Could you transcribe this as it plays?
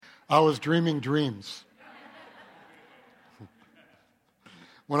I was dreaming dreams.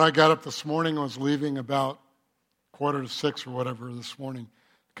 When I got up this morning, I was leaving about 5:45 or whatever this morning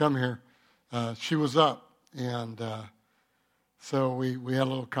to come here. She was up, and so we had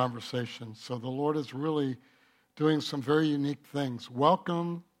a little conversation. So the Lord is really doing some very unique things.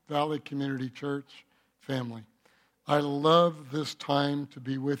 Welcome, Valley Community Church family. I love this time to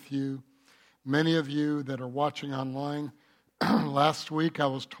be with you. Many of you that are watching online, last week I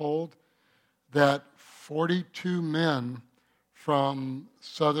was told that 42 men from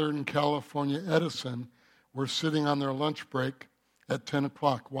Southern California Edison were sitting on their lunch break at 10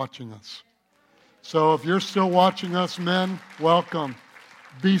 o'clock watching us. So if you're still watching us, men, welcome.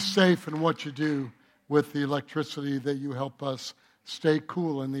 Be safe in what you do with the electricity that you help us stay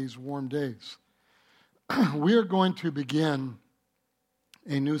cool in these warm days. We are going to begin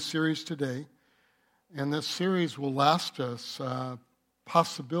a new series today, and this series will last us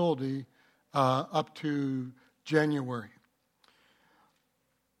possibility up to January.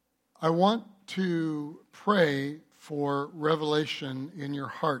 I want to pray for revelation in your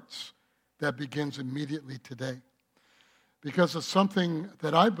hearts that begins immediately today, because it's something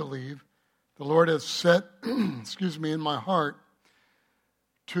that I believe the Lord has set, in my heart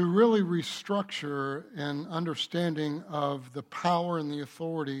to really restructure an understanding of the power and the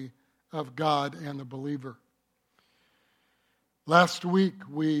authority of God and the believer. Last week,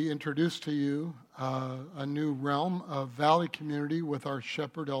 we introduced to you a new realm of Valley Community with our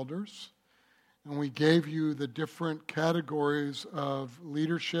shepherd elders, and we gave you the different categories of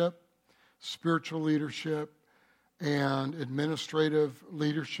leadership, spiritual leadership, and administrative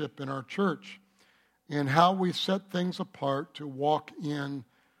leadership in our church, and how we set things apart to walk in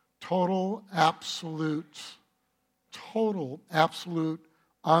total, absolute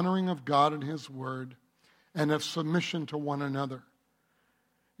honoring of God and His Word, and of submission to one another.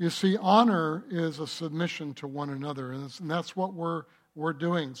 You see, honor is a submission to one another, and that's what we're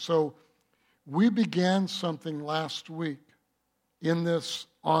doing. So we began something last week in this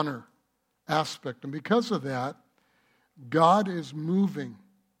honor aspect, and because of that, God is moving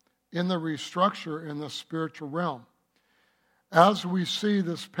in the restructure in the spiritual realm. As we see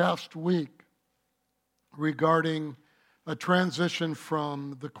this past week regarding a transition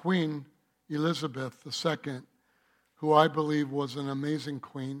from the Queen Elizabeth II, who I believe was an amazing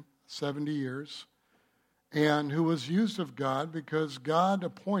queen, 70 years, and who was used of God because God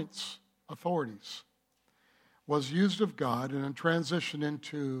appoints authorities, was used of God and transitioned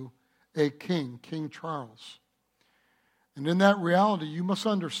into a king, King Charles. And in that reality, you must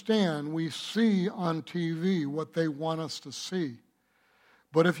understand, we see on TV what they want us to see.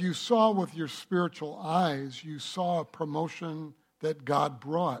 But if you saw with your spiritual eyes, you saw a promotion that God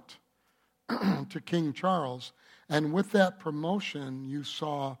brought to King Charles. And with that promotion, you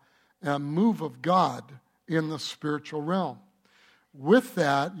saw a move of God in the spiritual realm. With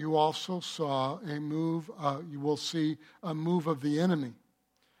that, you also saw a move, you will see a move of the enemy,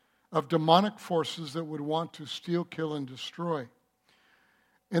 of demonic forces that would want to steal, kill, and destroy.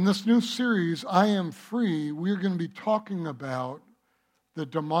 In this new series, I Am Free, we're going to be talking about the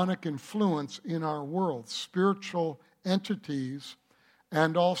demonic influence in our world, spiritual entities,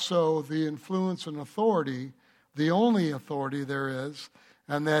 and also the influence and authority, the only authority there is,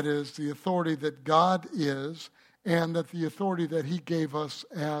 and that is the authority that God is, and that the authority that He gave us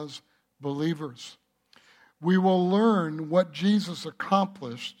as believers. We will learn what Jesus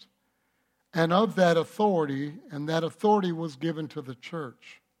accomplished, and of that authority, and that authority was given to the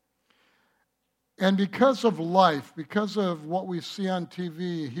church. And because of life, because of what we see on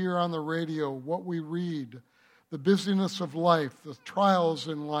TV, hear on the radio, what we read, the busyness of life, the trials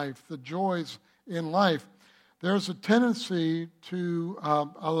in life, the joys in life, there's a tendency to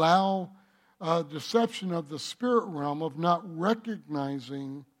allow deception of the spirit realm of not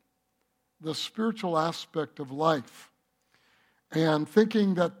recognizing the spiritual aspect of life and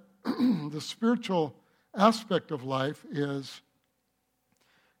thinking that the spiritual aspect of life is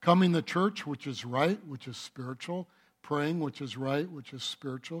coming to church, which is right, which is spiritual, praying, which is right, which is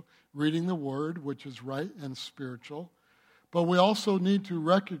spiritual, reading the Word, which is right and spiritual. But we also need to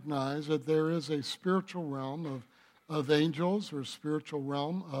recognize that there is a spiritual realm of angels, or a spiritual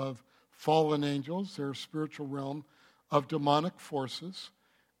realm of fallen angels, there's a spiritual realm of demonic forces,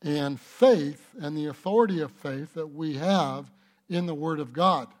 and faith and the authority of faith that we have in the Word of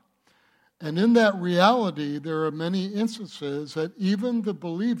God. And in that reality, there are many instances that even the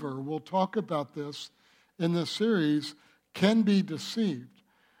believer, we'll talk about this in this series, can be deceived.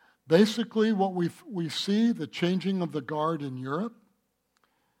 Basically, what we see, the changing of the guard in Europe,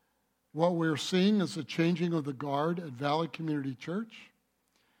 what we're seeing is the changing of the guard at Valley Community Church.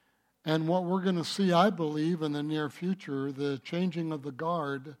 And what we're going to see, I believe, in the near future, the changing of the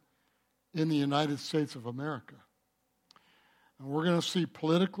guard in the United States of America. And we're going to see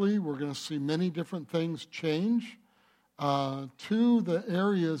politically, we're going to see many different things change to the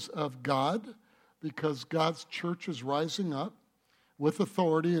areas of God, because God's church is rising up with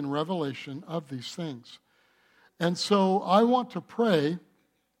authority and revelation of these things. And so I want to pray.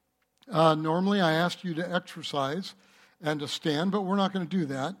 Normally I ask you to exercise and to stand, but we're not going to do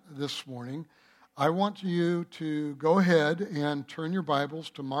that this morning. I want you to go ahead and turn your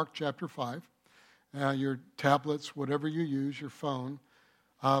Bibles to Mark chapter 5, your tablets, whatever you use, your phone.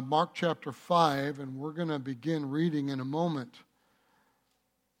 Mark chapter 5, and we're going to begin reading in a moment.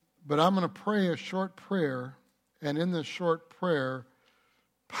 But I'm going to pray a short prayer, and in this short prayer,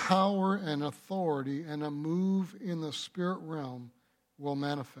 power and authority and a move in the spirit realm will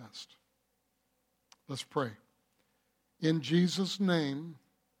manifest. Let's pray. In Jesus' name,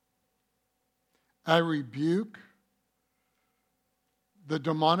 I rebuke the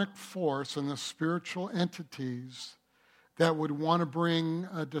demonic force and the spiritual entities that would want to bring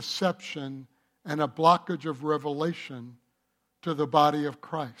a deception and a blockage of revelation to the body of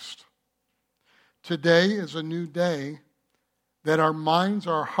Christ. Today is a new day that our minds,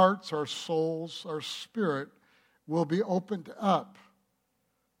 our hearts, our souls, our spirit will be opened up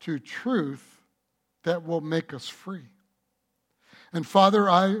to truth that will make us free. And Father,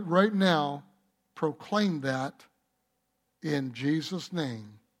 I right now proclaim that in Jesus'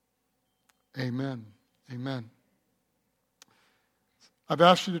 name. Amen. Amen. I've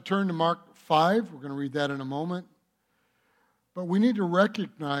asked you to turn to Mark 5. We're going to read that in a moment. But we need to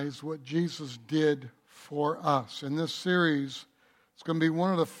recognize what Jesus did for us. In this series, it's going to be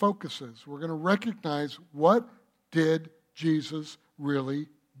one of the focuses. We're going to recognize, what did Jesus really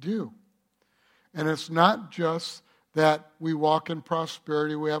do? And it's not just that we walk in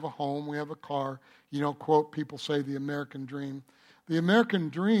prosperity, we have a home, we have a car. You know, quote, people say the American dream. The American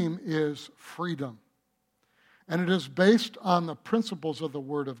dream is freedom. And it is based on the principles of the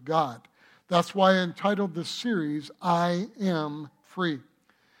Word of God. That's why I entitled this series, I Am Free.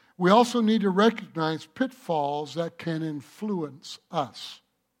 We also need to recognize pitfalls that can influence us.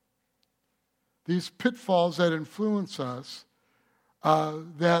 These pitfalls that influence us,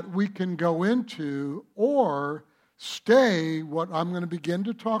 that we can go into or stay, what I'm going to begin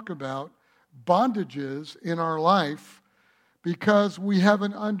to talk about, bondages in our life, because we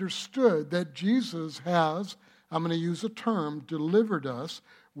haven't understood that Jesus has, I'm going to use a term, delivered us.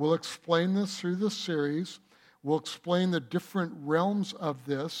 We'll explain this through this series. We'll explain the different realms of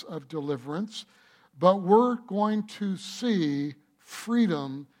this, of deliverance. But we're going to see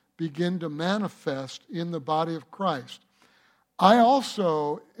freedom begin to manifest in the body of Christ. I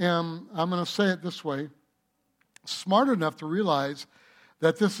also am, I'm going to say it this way, smart enough to realize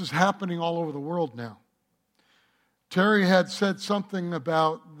that this is happening all over the world now. Terry had said something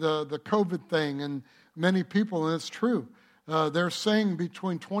about the COVID thing, and many people, and it's true, they're saying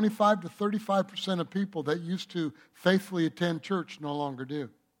between 25 to 35% of people that used to faithfully attend church no longer do.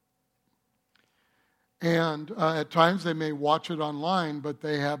 And at times they may watch it online, but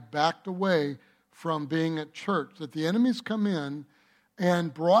they have backed away from being at church. That the enemy's come in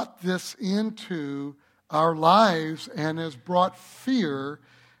and brought this into our lives and has brought fear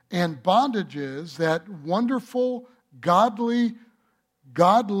and bondages that wonderful, godly,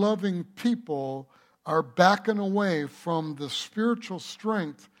 God-loving people are backing away from the spiritual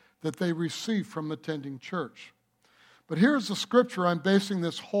strength that they receive from attending church. But here's the scripture I'm basing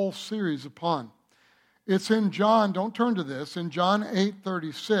this whole series upon. It's in John, don't turn to this, in John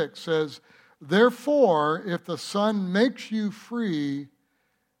 8:36 says, "Therefore, if the Son makes you free,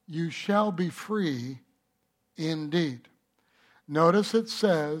 you shall be free indeed." Notice it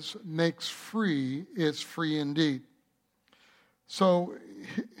says, makes free is free indeed. So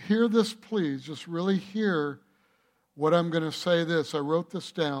hear this, please. Just really hear what I'm going to say this. I wrote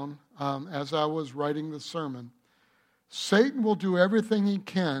this down as I was writing the sermon. Satan will do everything he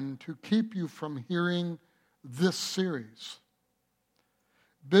can to keep you from hearing this series.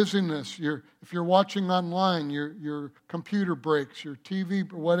 Busyness, if you're watching online, your computer breaks, your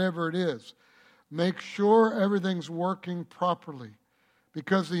TV, whatever it is, make sure everything's working properly,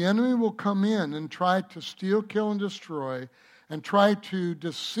 because the enemy will come in and try to steal, kill, and destroy, and try to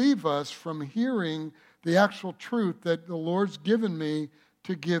deceive us from hearing the actual truth that the Lord's given me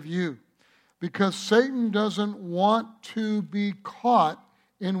to give you. Because Satan doesn't want to be caught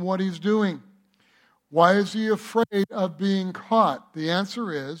in what he's doing. Why is he afraid of being caught? The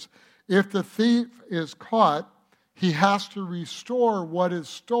answer is, if the thief is caught, he has to restore what is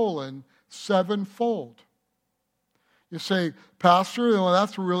stolen sevenfold. You say, Pastor, well,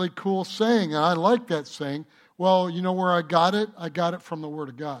 that's a really cool saying, and I like that saying. Well, you know where I got it? I got it from the Word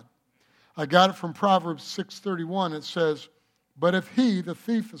of God. I got it from Proverbs 6:31. It says, but if he, the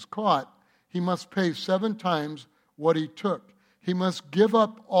thief, is caught, he must pay 7 times what he took. He must give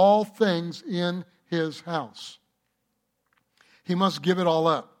up all things in his house. He must give it all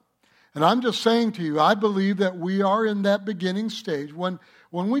up. And I'm just saying to you, I believe that we are in that beginning stage. When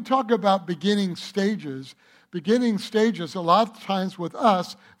we talk about beginning stages, a lot of times with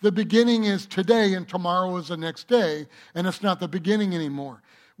us, the beginning is today and tomorrow is the next day, and it's not the beginning anymore.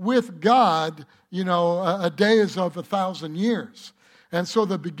 With God, a day is of 1,000 years. And so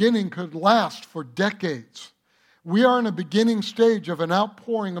the beginning could last for decades. We are in a beginning stage of an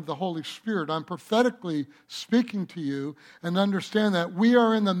outpouring of the Holy Spirit. I'm prophetically speaking to you, and understand that we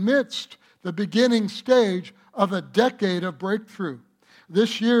are in the midst, the beginning stage of a decade of breakthrough.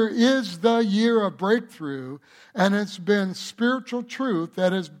 This year is the year of breakthrough, and it's been spiritual truth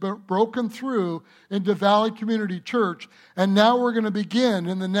that has broken through into Valley Community Church, and now we're going to begin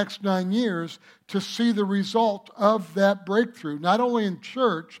in the next 9 years to see the result of that breakthrough, not only in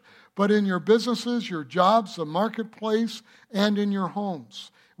church, but in your businesses, your jobs, the marketplace, and in your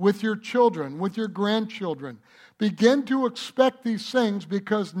homes, with your children, with your grandchildren. Begin to expect these things,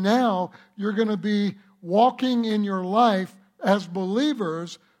 because now you're going to be walking in your life as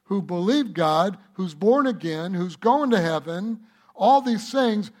believers who believe God, who's born again, who's going to heaven, all these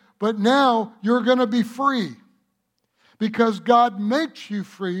things, but now you're going to be free. Because God makes you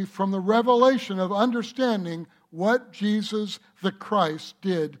free from the revelation of understanding what Jesus the Christ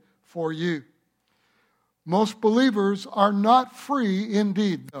did for you. Most believers are not free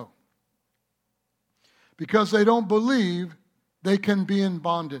indeed, though, because they don't believe they can be in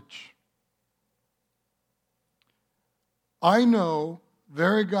bondage. I know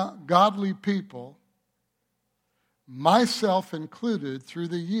very godly people, myself included, through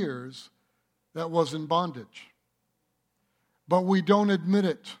the years, that was in bondage. But we don't admit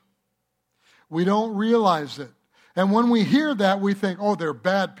it. We don't realize it. And when we hear that, we think, oh, they're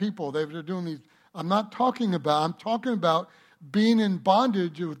bad people. They're doing these. I'm talking about being in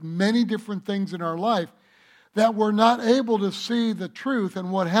bondage with many different things in our life, that we're not able to see the truth.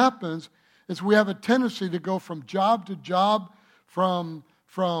 And what happens is we have a tendency to go from job to job, from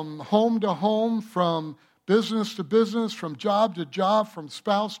home to home, from business to business, from job to job, from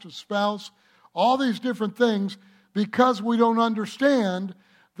spouse to spouse, all these different things, because we don't understand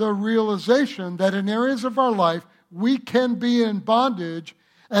the realization that in areas of our life we can be in bondage,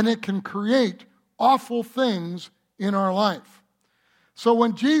 and it can create awful things in our life. So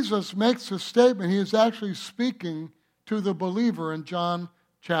when Jesus makes this statement, he is actually speaking to the believer in John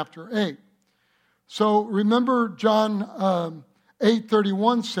chapter 8. So remember, John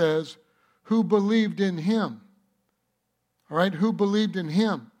 8:31 says, who believed in him. All right, who believed in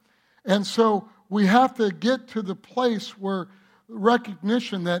him. And so we have to get to the place where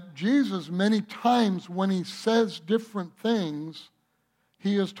recognition that Jesus, many times when he says different things,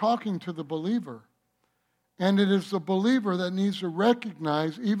 he is talking to the believer. And it is the believer that needs to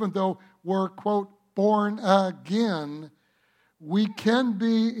recognize, even though we're, quote, born again, we can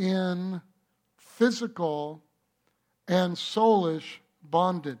be in physical and soulish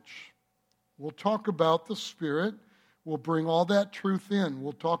bondage. We'll talk about the Spirit. We'll bring all that truth in.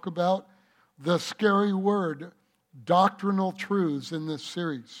 We'll talk about the scary word, doctrinal truths, in this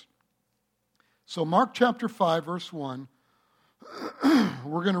series. So Mark chapter 5, verse 1,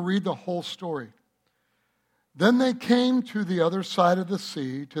 we're going to read the whole story. Then they came to the other side of the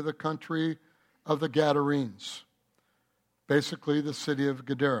sea, to the country of the Gadarenes, basically the city of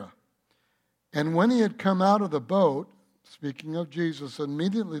Gadara. And when he had come out of the boat, speaking of Jesus,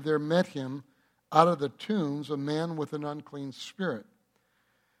 immediately there met him out of the tombs a man with an unclean spirit.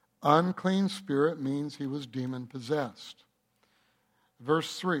 Unclean spirit means he was demon-possessed.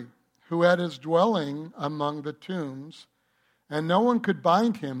 Verse 3, who had his dwelling among the tombs, and no one could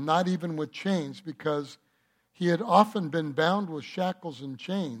bind him, not even with chains, because he had often been bound with shackles and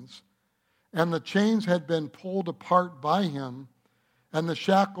chains, and the chains had been pulled apart by him, and the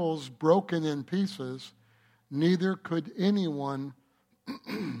shackles broken in pieces. Neither could anyone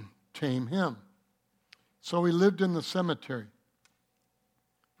tame him. So he lived in the cemetery.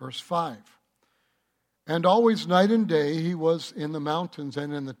 Verse 5. And always night and day he was in the mountains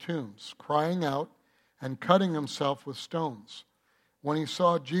and in the tombs, crying out and cutting himself with stones. When he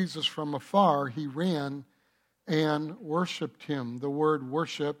saw Jesus from afar, he ran and worshipped him. The word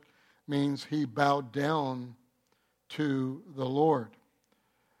worship means he bowed down to the Lord.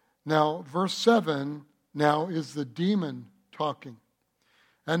 Now, verse 7 now is the demon talking.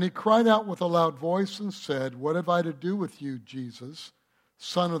 And he cried out with a loud voice and said, "What have I to do with you, Jesus,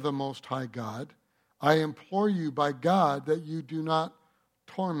 Son of the Most High God? I implore you by God that you do not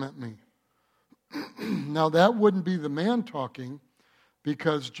torment me." Now that wouldn't be the man talking,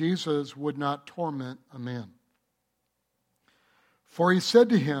 because Jesus would not torment a man. For he said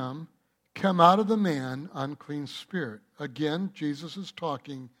to him, "Come out of the man, unclean spirit." Again, Jesus is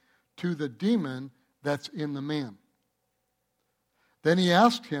talking to the demon that's in the man. Then he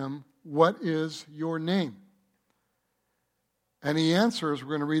asked him, "What is your name?" And he answers, we're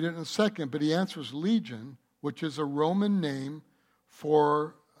going to read it in a second, but he answers Legion, which is a Roman name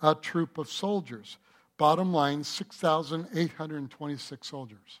for a troop of soldiers. Bottom line, 6,826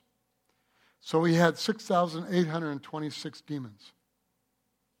 soldiers. So he had 6,826 demons.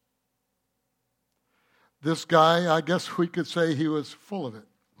 This guy, I guess we could say he was full of it.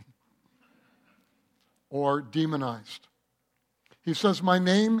 Or demonized. He says, "My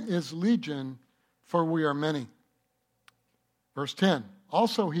name is Legion, for we are many." Verse 10,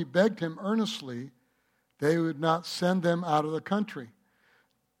 also he begged him earnestly they would not send them out of the country.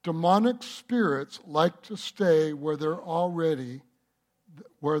 Demonic spirits like to stay where they are already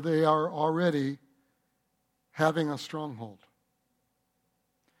having a stronghold.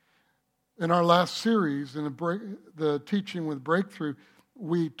 In our last series, in the teaching with Breakthrough,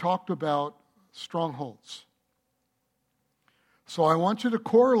 we talked about strongholds. So I want you to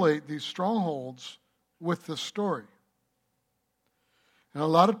correlate these strongholds with this story. And a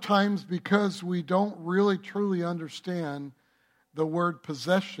lot of times, because we don't really truly understand the word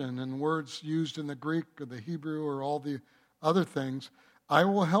possession and words used in the Greek or the Hebrew or all the other things, I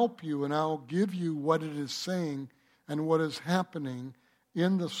will help you and I'll give you what it is saying and what is happening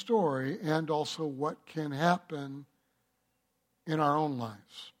in the story, and also what can happen in our own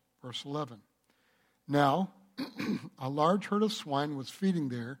lives. Verse 11. Now, a large herd of swine was feeding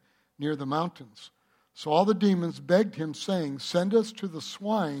there near the mountains. So all the demons begged him, saying, "Send us to the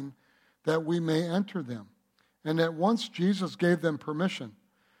swine that we may enter them." And at once Jesus gave them permission.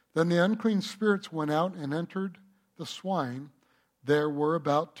 Then the unclean spirits went out and entered the swine. There were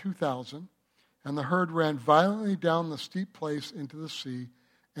about 2,000. And the herd ran violently down the steep place into the sea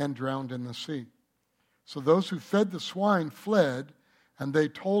and drowned in the sea. So those who fed the swine fled, and they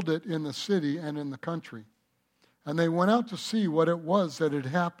told it in the city and in the country. And they went out to see what it was that had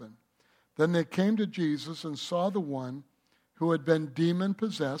happened. Then they came to Jesus and saw the one who had been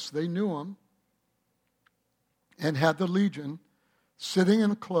demon-possessed. They knew him and had the legion, sitting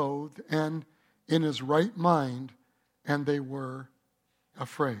and clothed and in his right mind, and they were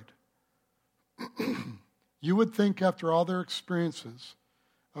afraid. You would think after all their experiences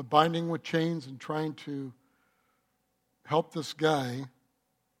of binding with chains and trying to help this guy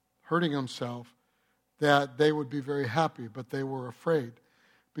hurting himself, that they would be very happy, but they were afraid.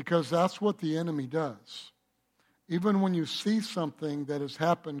 Because that's what the enemy does. Even when you see something that has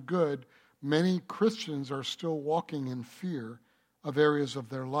happened good, many Christians are still walking in fear of areas of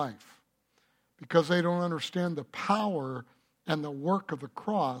their life. Because they don't understand the power and the work of the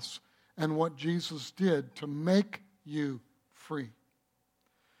cross and what Jesus did to make you free.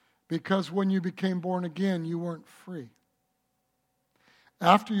 Because when you became born again, you weren't free.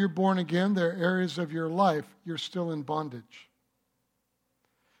 After you're born again, there are areas of your life you're still in bondage.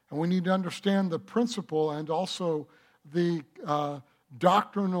 And we need to understand the principle and also the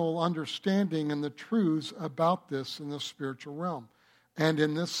doctrinal understanding and the truths about this in the spiritual realm. And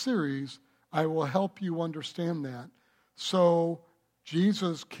in this series, I will help you understand that so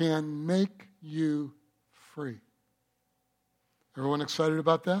Jesus can make you free. Everyone excited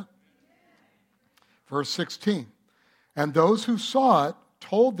about that? Verse 16. And those who saw it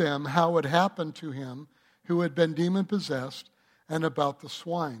told them how it happened to him who had been demon-possessed and about the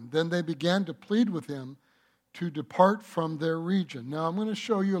swine. Then they began to plead with him to depart from their region. Now I'm going to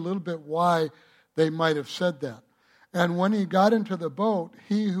show you a little bit why they might have said that. And when he got into the boat,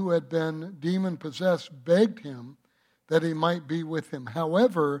 he who had been demon-possessed begged him that he might be with him.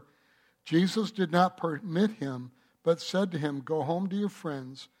 However, Jesus did not permit him, but said to him, "Go home to your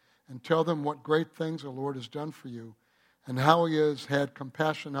friends and tell them what great things the Lord has done for you and how he has had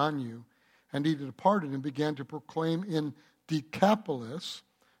compassion on you." And he departed and began to proclaim in Decapolis,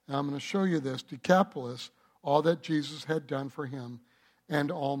 and I'm going to show you this, Decapolis, all that Jesus had done for him,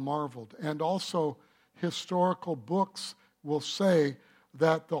 and all marveled. And also, historical books will say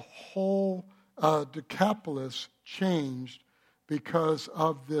that the whole Decapolis changed because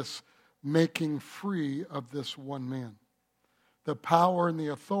of this making free of this one man. The power and the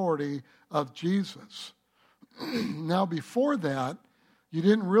authority of Jesus. Now, before that, you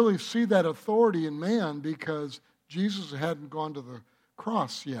didn't really see that authority in man because Jesus hadn't gone to the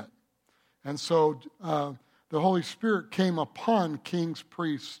cross yet. And so the Holy Spirit came upon kings,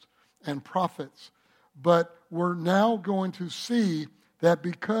 priests, and prophets. But we're now going to see that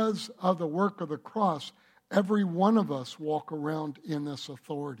because of the work of the cross, every one of us walk around in this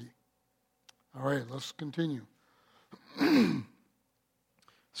authority. All right, let's continue.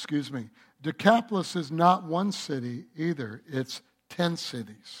 Excuse me. Decapolis is not one city either. It's 10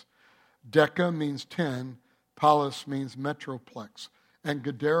 cities. Deca means 10. Polis means metroplex. And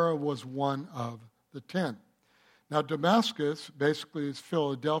Gadara was one of the 10. Now, Damascus basically is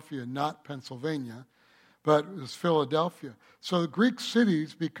Philadelphia, not Pennsylvania, but it's Philadelphia. So the Greek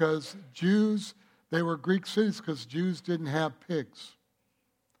cities, because Jews, they were Greek cities because Jews didn't have pigs.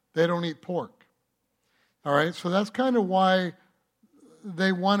 They don't eat pork. All right, so that's kind of why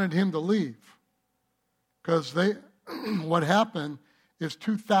they wanted him to leave. Because what happened is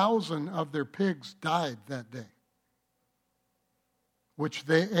 2,000 of their pigs died that day, which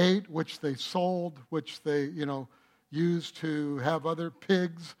they ate, which they sold, which they, used to have other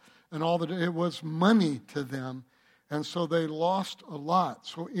pigs and all that. It was money to them, and so they lost a lot.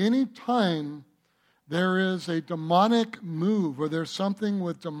 So anytime there is a demonic move or there's something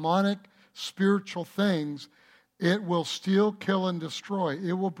with demonic spiritual things, it will steal, kill, and destroy.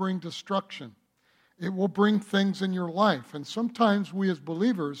 It will bring destruction. It will bring things in your life. And sometimes we as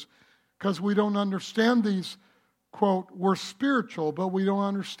believers, because we don't understand these, quote, we're spiritual, but we don't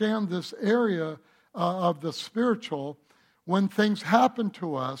understand this area of the spiritual, when things happen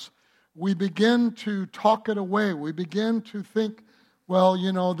to us, we begin to talk it away. We begin to think, well,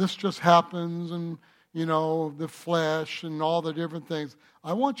 this just happens, and, the flesh and all the different things.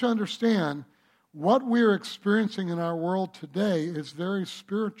 I want you to understand what we're experiencing in our world today is very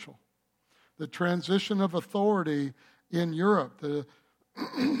spiritual. The transition of authority in Europe, the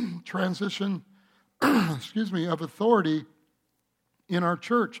transition, of authority in our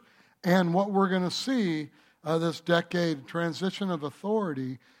church, and what we're going to see this decade, transition of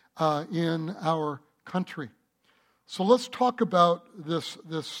authority in our country. So let's talk about this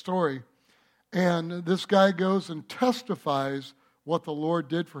story. And this guy goes and testifies what the Lord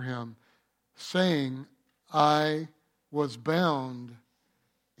did for him, saying, I was bound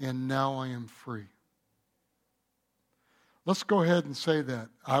and now I am free. Let's go ahead and say that.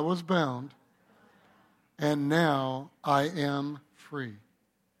 I was bound and now I am free.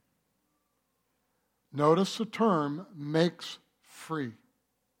 Notice the term makes free.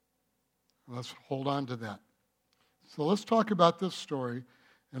 Let's hold on to that. So let's talk about this story,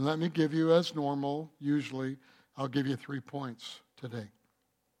 and let me give you, as normal, usually, I'll give you 3 points today.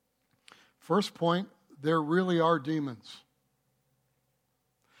 First point, there really are demons.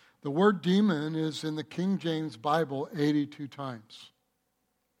 The word demon is in the King James Bible 82 times.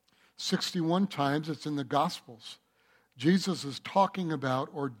 61 times it's in the Gospels. Jesus is talking about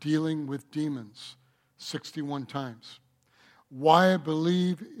or dealing with demons 61 times. Why I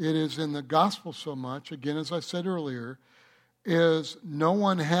believe it is in the Gospel so much, again, as I said earlier, is no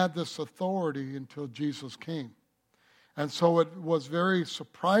one had this authority until Jesus came. And so it was very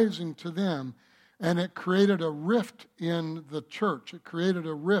surprising to them, and it created a rift in the church. It created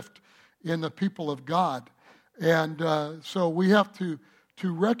a rift in the people of God. And so we have to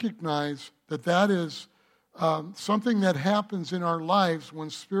recognize that is something that happens in our lives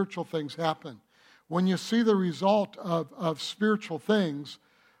when spiritual things happen. When you see the result of spiritual things,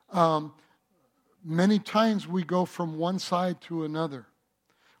 many times we go from one side to another.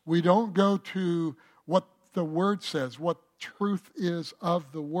 We don't go to what the Word says, what truth is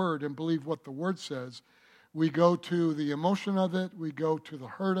of the Word, and believe what the Word says. We go to the emotion of it. We go to the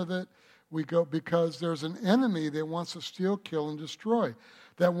hurt of it. We go because there's an enemy that wants to steal, kill, and destroy,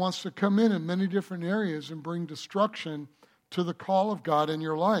 that wants to come in many different areas and bring destruction to the call of God in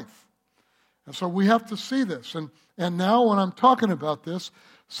your life. And so we have to see this. And now when I'm talking about this,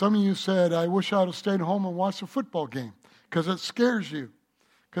 some of you said, I wish I would have stayed home and watched a football game because it scares you,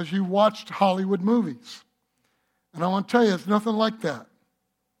 because you watched Hollywood movies. And I want to tell you, it's nothing like that.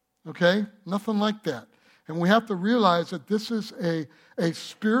 Okay? Nothing like that. And we have to realize that this is a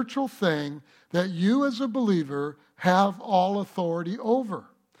spiritual thing that you as a believer have all authority over.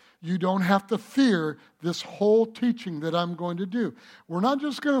 You don't have to fear this whole teaching that I'm going to do. We're not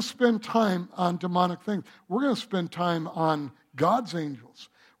just going to spend time on demonic things. We're going to spend time on God's angels.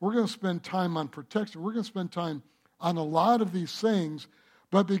 We're going to spend time on protection. We're going to spend time on a lot of these things.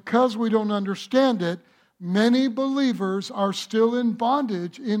 But because we don't understand it, many believers are still in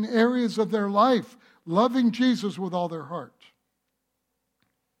bondage in areas of their life, loving Jesus with all their heart.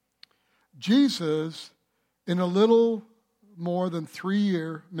 Jesus, in a little more than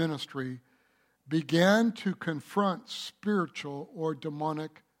 3-year ministry, began to confront spiritual or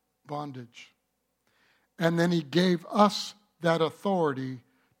demonic bondage. And then he gave us that authority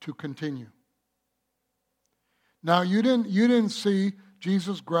to continue. Now, you didn't see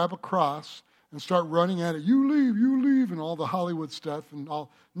Jesus grab a cross and start running at it. You leave, and all the Hollywood stuff and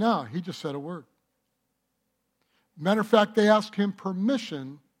all. No, he just said a word. Matter of fact, they asked him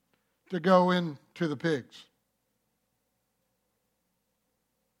permission to go into the pigs.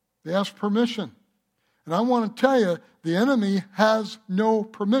 They asked permission. And I want to tell you, the enemy has no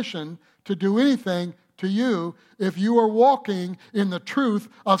permission to do anything to you if you are walking in the truth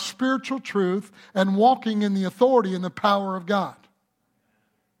of spiritual truth and walking in the authority and the power of God.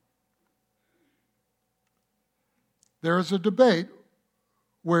 There is a debate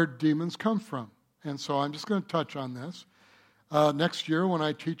where demons come from. And so I'm just going to touch on this. Next year, when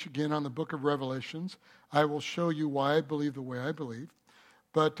I teach again on the book of Revelations, I will show you why I believe the way I believe.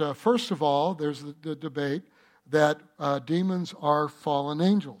 But first of all, there's the debate that demons are fallen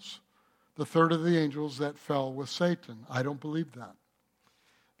angels. The third of the angels that fell with Satan. I don't believe that.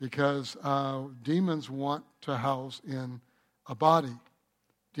 Because demons want to house in a body.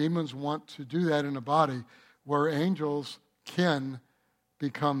 Demons want to do that in a body where angels can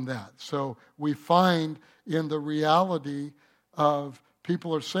become that. So we find in the reality of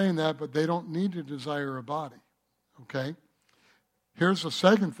people are saying that, but they don't need to desire a body. Okay? Here's the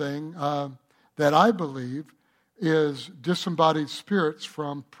second thing that I believe is disembodied spirits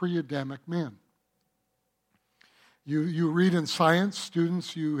from pre-Adamic men. You read in science,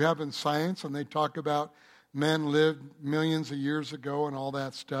 students you have in science, and they talk about men lived millions of years ago and all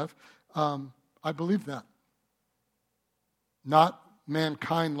that stuff. I believe that. Not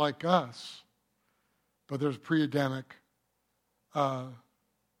mankind like us, but there's pre-Adamic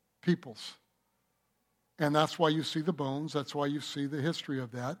peoples. And that's why you see the bones. That's why you see the history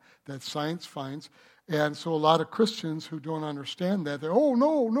of that science finds. And so a lot of Christians who don't understand that, they're, oh,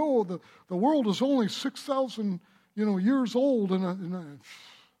 no, the world is only 6,000 years old.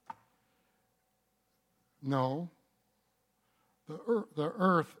 No. The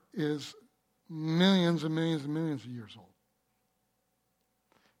earth is millions and millions and millions of years old.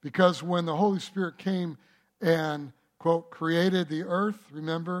 Because when the Holy Spirit came and, quote, created the earth,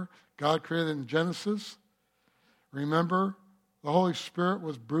 remember, God created in Genesis. Remember, the Holy Spirit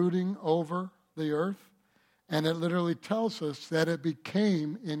was brooding over the earth, and it literally tells us that it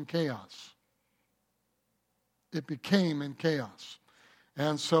became in chaos. It became in chaos.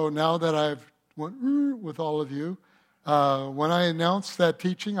 And so now that I've went with all of you, when I announce that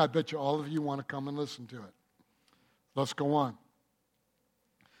teaching, I bet you all of you want to come and listen to it. Let's go on.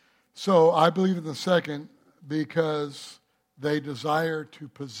 So I believe in the second because they desire to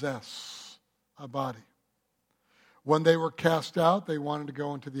possess a body. When they were cast out, they wanted to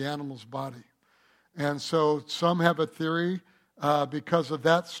go into the animal's body. And so some have a theory because of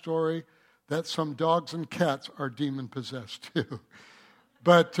that story that some dogs and cats are demon-possessed too.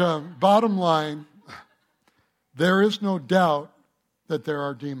 But bottom line, there is no doubt that there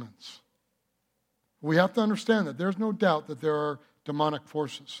are demons. We have to understand that. There's no doubt that there are demonic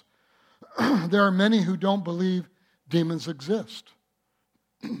forces. There are many who don't believe demons exist.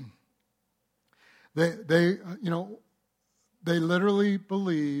 They literally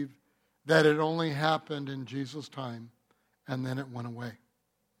believe that it only happened in Jesus' time and then it went away.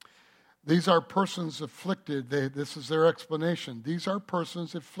 These are persons afflicted. This is their explanation. These are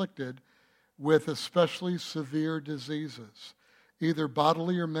persons afflicted with especially severe diseases, either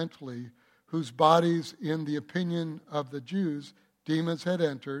bodily or mentally, whose bodies, in the opinion of the Jews, demons had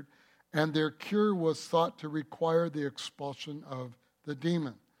entered, and their cure was thought to require the expulsion of the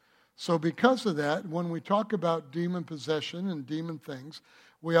demon. So because of that, when we talk about demon possession and demon things,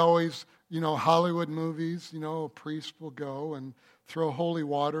 we always, Hollywood movies, a priest will go and throw holy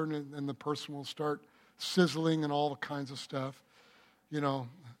water and the person will start sizzling and all kinds of stuff.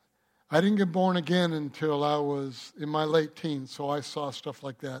 I didn't get born again until I was in my late teens, so I saw stuff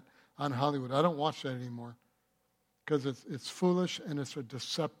like that on Hollywood. I don't watch that anymore because it's foolish and it's a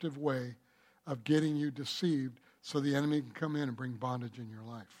deceptive way of getting you deceived so the enemy can come in and bring bondage in your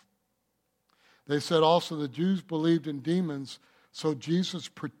life. They said also the Jews believed in demons, so Jesus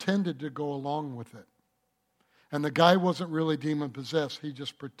pretended to go along with it. And the guy wasn't really demon-possessed, he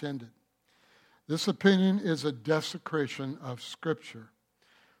just pretended. This opinion is a desecration of Scripture.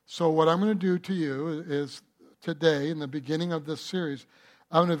 So what I'm going to do to you is today, in the beginning of this series,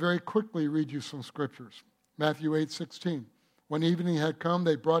 I'm going to very quickly read you some Scriptures. Matthew 8:16. When evening had come,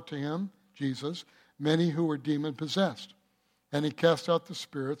 they brought to him, Jesus, many who were demon-possessed. And he cast out the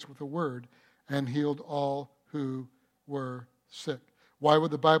spirits with a word and healed all who were sick. Why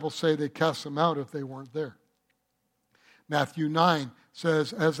would the Bible say they cast them out if they weren't there? Matthew 9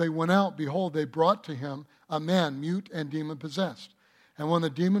 says, as they went out, behold, they brought to him a man mute and demon-possessed. And when the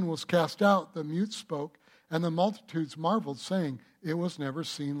demon was cast out, the mute spoke, and the multitudes marveled, saying, it was never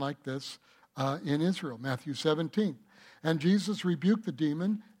seen like this in Israel. Matthew 17. And Jesus rebuked the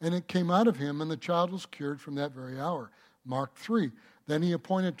demon, and it came out of him, and the child was cured from that very hour. Mark 3. Then he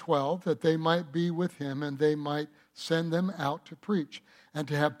appointed 12, that they might be with him, and they might send them out to preach, and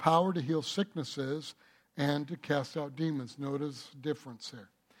to have power to heal sicknesses, and to cast out demons. Notice the difference there.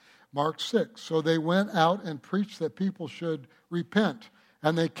 Mark 6. So they went out and preached that people should repent,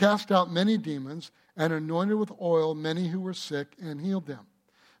 and they cast out many demons, and anointed with oil many who were sick, and healed them.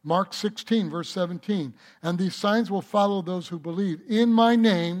 Mark 16, verse 17. And these signs will follow those who believe. In my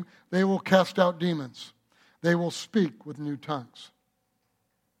name they will cast out demons. They will speak with new tongues.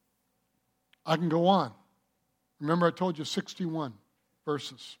 I can go on. Remember, I told you 61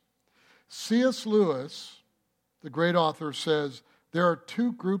 verses. C.S. Lewis, the great author, says there are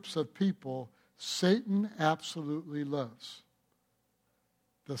two groups of people Satan absolutely loves: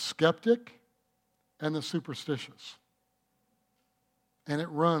 the skeptic and the superstitious. And it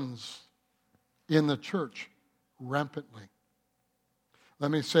runs in the church rampantly. Let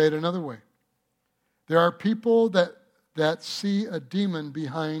me say it another way. There are people that see a demon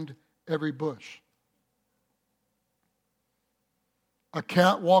behind every bush. A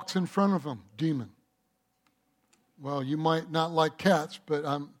cat walks in front of them, demon. Well, you might not like cats, but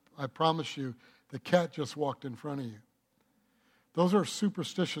I promise you, the cat just walked in front of you. Those are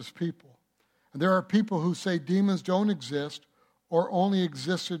superstitious people. And there are people who say demons don't exist or only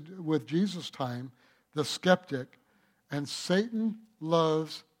existed with Jesus' time, the skeptic. And Satan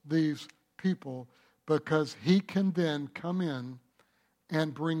loves these people because he can then come in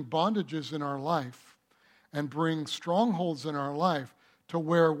and bring bondages in our life and bring strongholds in our life to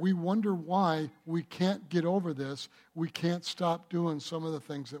where we wonder why we can't get over this. We can't stop doing some of the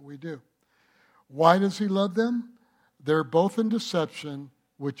things that we do. Why does he love them? They're both in deception,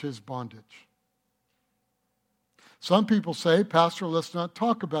 which is bondage. Some people say, Pastor, let's not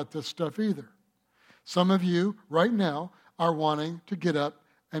talk about this stuff either. Some of you right now are wanting to get up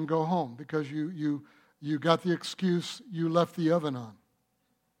and go home because you got the excuse you left the oven on.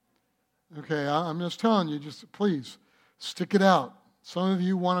 Okay, I'm just telling you, just please stick it out. Some of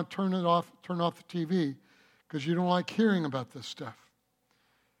you want to turn off the TV because you don't like hearing about this stuff.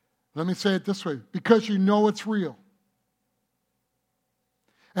 Let me say it this way, because you know it's real.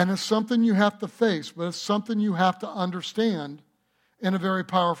 And it's something you have to face, but it's something you have to understand in a very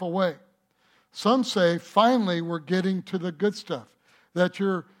powerful way. Some say, finally, we're getting to the good stuff. That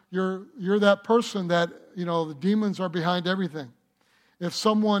you're that person that, the demons are behind everything. If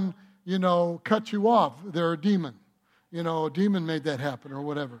someone, cut you off, they're a demon. A demon made that happen or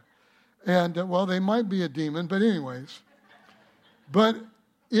whatever. And, they might be a demon, but anyways. But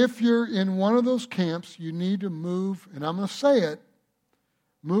if you're in one of those camps, you need to move, and I'm going to say it,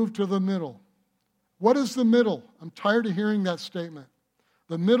 move to the middle. What is the middle? I'm tired of hearing that statement.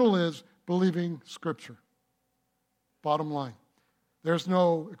 The middle is believing Scripture. Bottom line. There's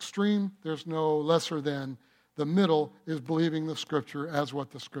no extreme. There's no lesser than. The middle is believing the Scripture as what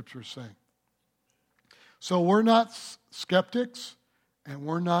the Scripture is saying. So we're not skeptics and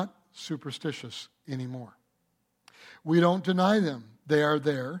we're not superstitious anymore. We don't deny them. They are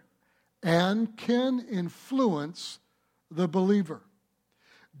there and can influence the believer.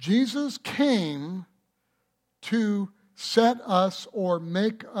 Jesus came to set us or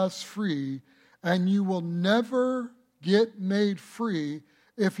make us free, and you will never get made free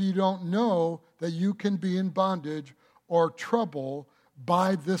if you don't know that you can be in bondage or trouble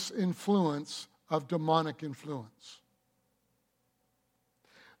by this influence of demonic influence.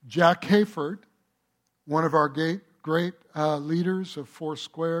 Jack Hayford, one of our great leaders of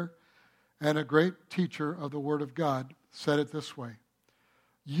Foursquare and a great teacher of the Word of God, said it this way: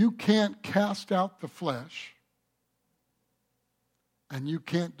 you can't cast out the flesh, and you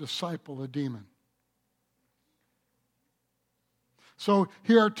can't disciple a demon. So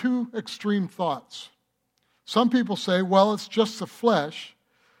here are two extreme thoughts. Some people say, well, it's just the flesh.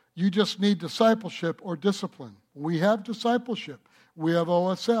 You just need discipleship or discipline. We have discipleship. We have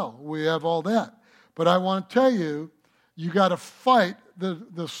OSL. We have all that. But I want to tell you, you got to fight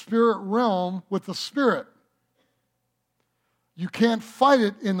the spirit realm with the spirit. You can't fight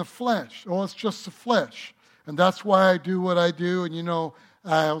it in the flesh. Oh, it's just the flesh. And that's why I do what I do. And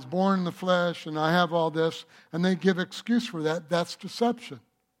I was born in the flesh and I have all this. And they give excuse for that. That's deception.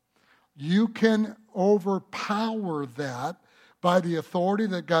 You can overpower that by the authority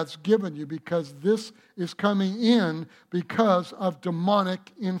that God's given you, because this is coming in because of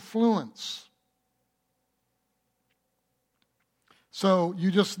demonic influence. So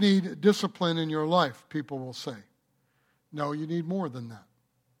you just need discipline in your life, people will say. No, you need more than that.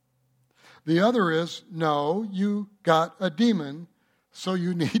 The other is, no, you got a demon, so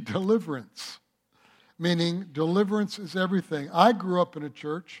you need deliverance. Meaning, deliverance is everything. I grew up in a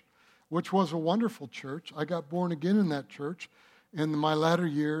church, which was a wonderful church. I got born again in that church in my latter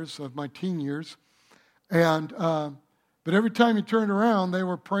years of my teen years. And but every time you turned around, they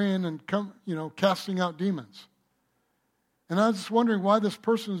were praying and casting out demons. And I was just wondering why this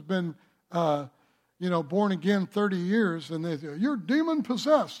person's been born again 30 years, and they say, you're demon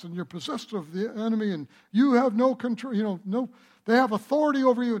possessed, and you're possessed of the enemy, and you have no control. They have authority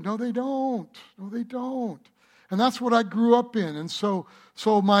over you. No, they don't. No, they don't. And that's what I grew up in. And so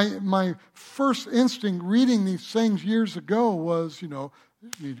my first instinct reading these things years ago was, you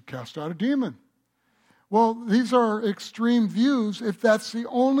need to cast out a demon. Well, these are extreme views if that's the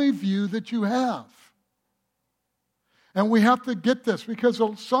only view that you have. And we have to get this, because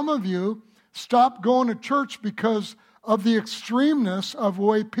some of you stopped going to church because of the extremeness of the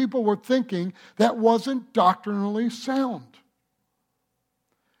way people were thinking that wasn't doctrinally sound.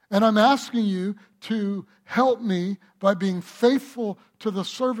 And I'm asking you to help me by being faithful to the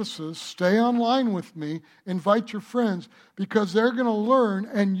services. Stay online with me. Invite your friends, because they're going to learn,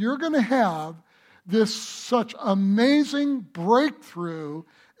 and you're going to have this such amazing breakthrough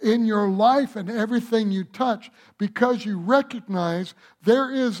in your life and everything you touch, because you recognize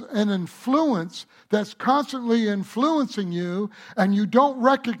there is an influence that's constantly influencing you, and you don't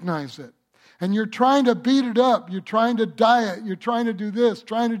recognize it. And you're trying to beat it up. You're trying to diet. You're trying to do this,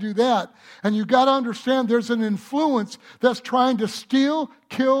 trying to do that. And you've got to understand there's an influence that's trying to steal,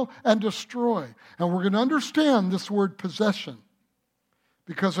 kill, and destroy. And we're going to understand this word possession,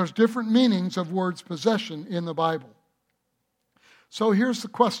 because there's different meanings of words possession in the Bible. So here's the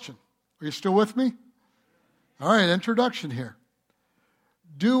question. Are you still with me? All right, introduction here.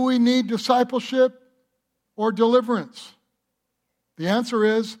 Do we need discipleship or deliverance? The answer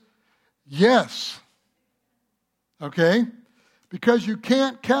is yes. Okay? Because you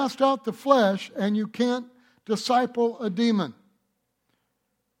can't cast out the flesh and you can't disciple a demon.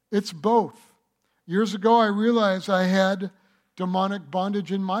 It's both. Years ago, I realized I had demonic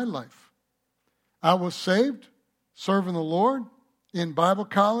bondage in my life. I was saved, serving the Lord, in Bible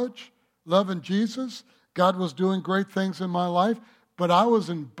college, loving Jesus. God was doing great things in my life, but I was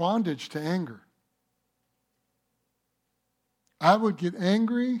in bondage to anger. I would get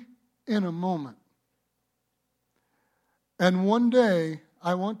angry in a moment. And one day,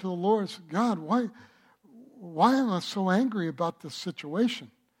 I went to the Lord and said, God, why am I so angry about this situation?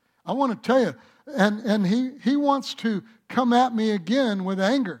 I want to tell you. And he wants to come at me again with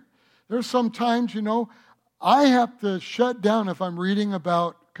anger. There's sometimes, I have to shut down if I'm reading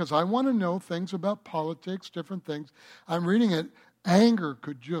about, because I want to know things about politics, different things. I'm reading it. Anger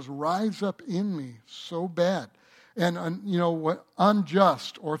could just rise up in me so bad. And, what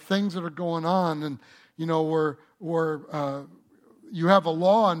unjust or things that are going on, and, where you have a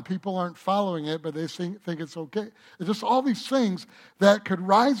law and people aren't following it, but they think it's okay. It's just all these things that could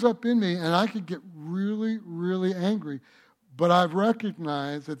rise up in me, and I could get really, really angry. But I've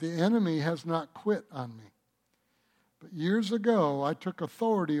recognized that the enemy has not quit on me. But years ago, I took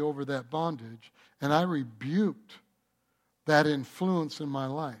authority over that bondage, and I rebuked that influence in my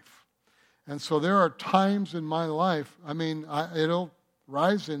life. And so there are times in my life, it'll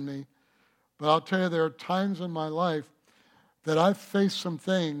rise in me, but I'll tell you, there are times in my life that I've faced some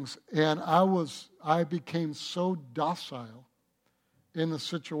things, and I became so docile in the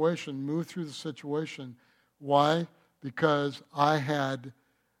situation, moved through the situation. Why? Because I had,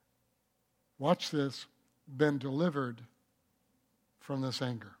 watch this, been delivered from this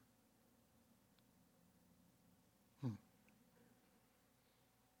anger.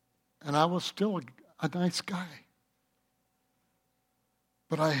 And I was still a nice guy.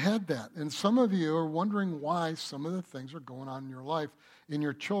 But I had that. And some of you are wondering why some of the things are going on in your life, in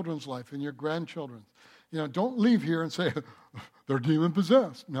your children's life, in your grandchildren's. Don't leave here and say, they're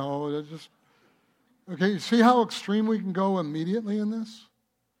demon-possessed. No, they're just... Okay, you see how extreme we can go immediately in this?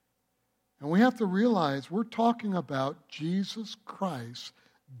 And we have to realize we're talking about Jesus Christ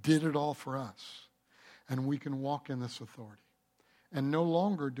did it all for us. And we can walk in this authority. And no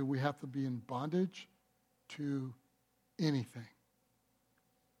longer do we have to be in bondage to anything.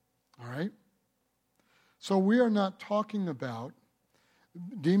 All right? So we are not talking about,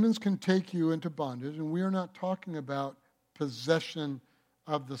 demons can take you into bondage, and we are not talking about possession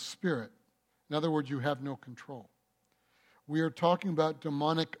of the Spirit. In other words, you have no control. we are talking about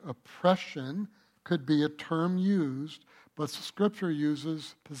demonic oppression, could be a term used, but Scripture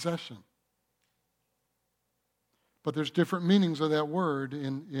uses possession. But there's different meanings of that word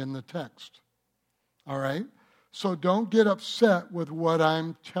in the text. All right? So don't get upset with what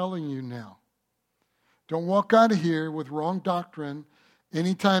I'm telling you now. Don't walk out of here with wrong doctrine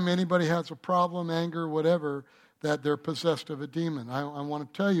anytime anybody has a problem, anger, whatever, that they're possessed of a demon. I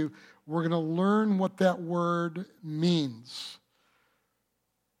want to tell you, we're going to learn what that word means.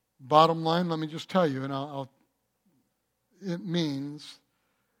 Bottom line, let me just tell you, and it means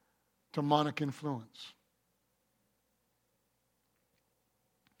demonic influence.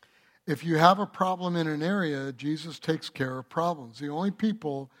 If you have a problem in an area, Jesus takes care of problems. The only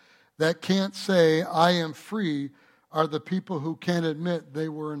people that can't say, I am free, are the people who can't admit they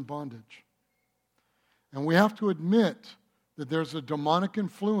were in bondage. And we have to admit that there's a demonic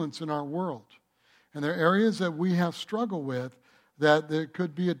influence in our world. And there are areas that we have struggled with that there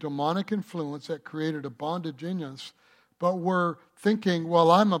could be a demonic influence that created a bondage in us. But we're thinking,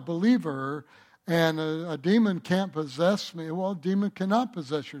 well, I'm a believer and a demon can't possess me. Well, a demon cannot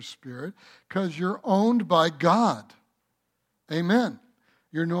possess your spirit because you're owned by God. Amen.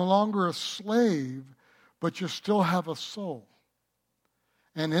 You're no longer a slave, but you still have a soul.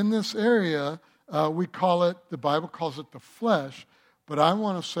 And in this area, we call it, the Bible calls it the flesh, but I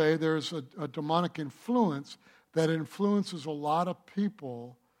want to say there's a demonic influence that influences a lot of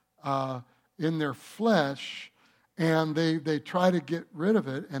people in their flesh, and they try to get rid of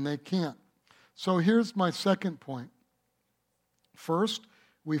it, and they can't. So here's my second point. First,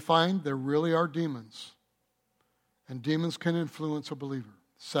 we find there really are demons, and demons can influence a believer.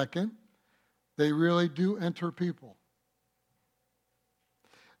 Second, they really do enter people.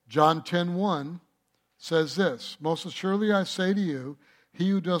 John 10:1 says this, most assuredly I say to you, he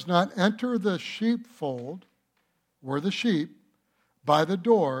who does not enter the sheepfold, or the sheep, by the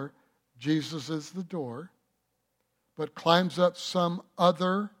door, Jesus is the door, but climbs up some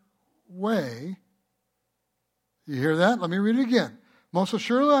other way. You hear that? Let me read it again. Most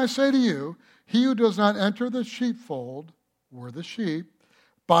assuredly I say to you, he who does not enter the sheepfold, or the sheep,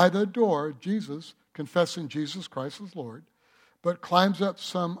 by the door, Jesus, confessing Jesus Christ as Lord, but climbs up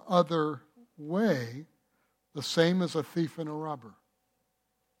some other way, the same as a thief and a robber.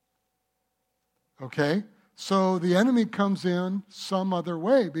 Okay? So the enemy comes in some other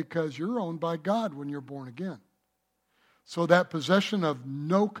way because you're owned by God when you're born again. So that possession of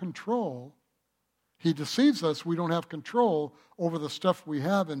no control, he deceives us. We don't have control over the stuff we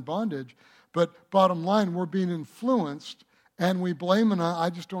have in bondage. But bottom line, we're being influenced and we blame and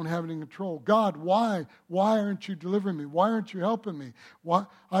I just don't have any control. God, why? Why aren't you delivering me? Why aren't you helping me? Why?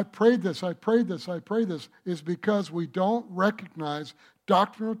 I prayed this. Is because we don't recognize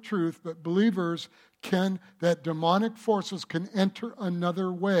doctrinal truth, but believers that demonic forces can enter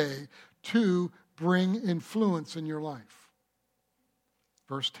another way to bring influence in your life.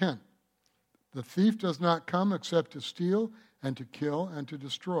 Verse 10. The thief does not come except to steal and to kill and to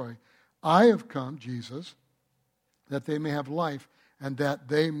destroy. I have come, Jesus, that they may have life and that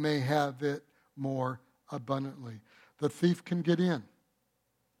they may have it more abundantly. The thief can get in.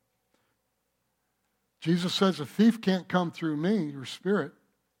 Jesus says a thief can't come through me, your spirit,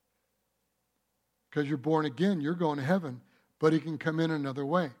 because you're born again, you're going to heaven, but he can come in another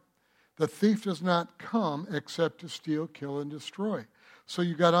way. The thief does not come except to steal, kill, and destroy. So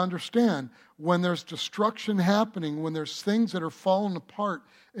you got to understand, when there's destruction happening, when there's things that are falling apart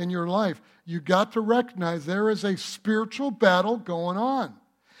in your life, you got to recognize there is a spiritual battle going on.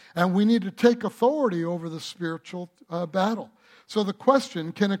 And we need to take authority over the spiritual battle. So the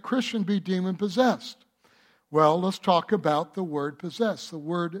question, can a Christian be demon-possessed? Well, let's talk about the word possess. The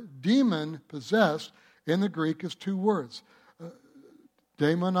word demon possessed in the Greek is two words.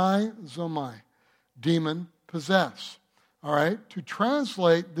 Daimoni, zomai. Demon possess. All right? To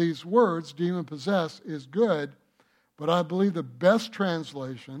translate these words, demon possess, is good, but I believe the best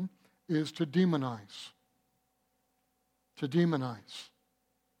translation is to demonize. To demonize.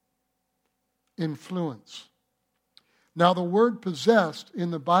 Influence. Now, the word possessed in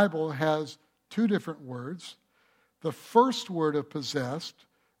the Bible has two different words. The first word of possessed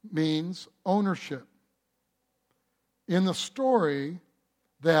means ownership. In the story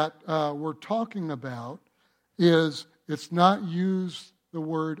that we're talking about it's not used the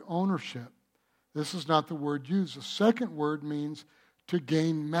word ownership. This is not the word used. The second word means to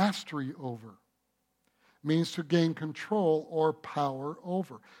gain mastery over. Means to gain control or power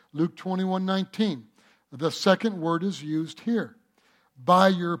over. Luke 21:19. The second word is used here. By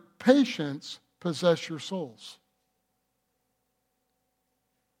your patience, possess your souls.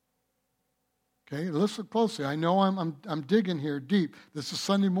 Okay, listen closely. I know I'm digging here deep. This is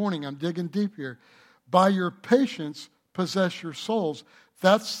Sunday morning. I'm digging deep here. By your patience, possess your souls.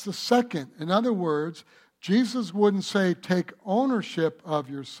 That's the second. In other words, Jesus wouldn't say take ownership of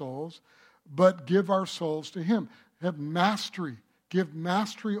your souls, but give our souls to Him. Have mastery. Give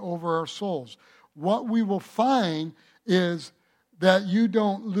mastery over our souls. What we will find is that you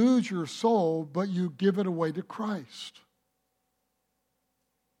don't lose your soul, but you give it away to Christ.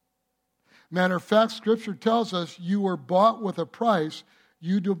 Matter of fact, Scripture tells us you were bought with a price.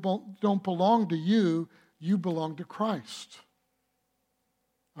 You don't belong to you. You belong to Christ.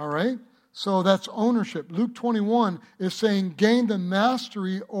 All right? So that's ownership. Luke 21 is saying gain the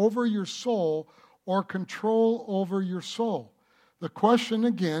mastery over your soul or control over your soul. The question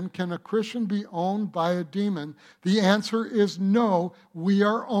again, can a Christian be owned by a demon? The answer is no. We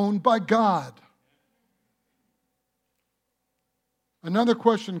are owned by God. Another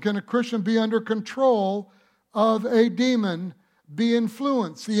question, can a Christian be under control of a demon, be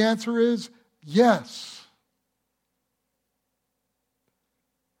influenced? The answer is yes.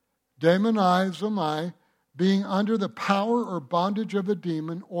 Demonizomai, being under the power or bondage of a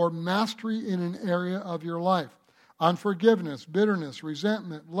demon or mastery in an area of your life. Unforgiveness, bitterness,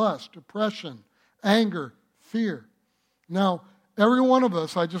 resentment, lust, depression, anger, fear. Now, every one of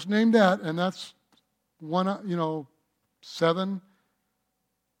us, I just named that, and that's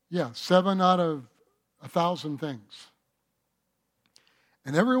seven out of 1,000 things.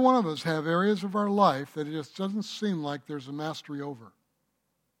 And every one of us have areas of our life that it just doesn't seem like there's a mastery over.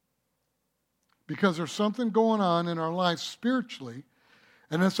 Because there's something going on in our life spiritually,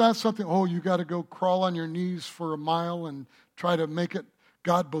 and it's not something, you got to go crawl on your knees for a mile and try to make it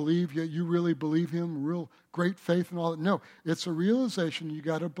God believe you really believe Him, real great faith and all that. No, it's a realization you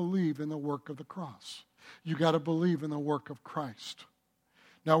got to believe in the work of the cross. You got to believe in the work of Christ.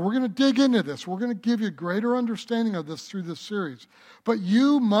 Now, we're going to dig into this. We're going to give you greater understanding of this through this series. But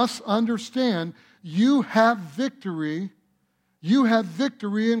you must understand you have victory. You have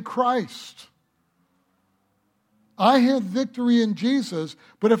victory in Christ. I have victory in Jesus,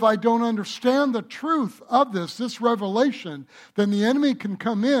 but if I don't understand the truth of this revelation, then the enemy can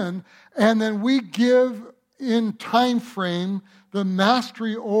come in, and then we give in time frame the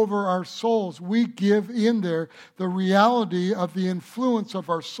mastery over our souls. We give in there the reality of the influence of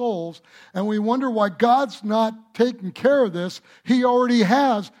our souls, and we wonder why God's not taking care of this. He already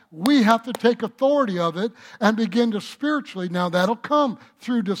has. We have to take authority of it and begin to spiritually. Now, that'll come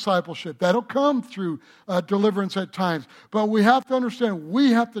through discipleship. That'll come through deliverance at times. But we have to understand,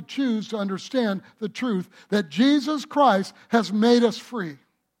 we have to choose to understand the truth that Jesus Christ has made us free.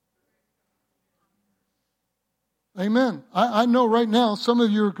 Amen. I know right now some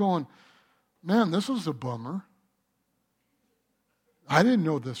of you are going, man, this is a bummer. I didn't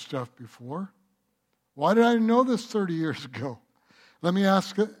know this stuff before. Why did I know this 30 years ago? Let me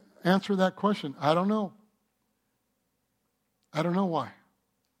answer that question. I don't know. I don't know why.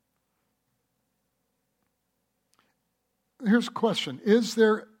 Here's a question. Is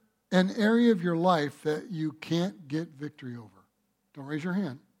there an area of your life that you can't get victory over? Don't raise your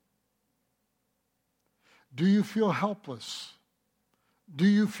hand. Do you feel helpless? Do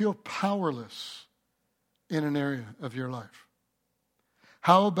you feel powerless in an area of your life?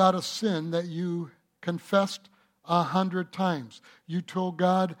 How about a sin that you confessed 100 times? You told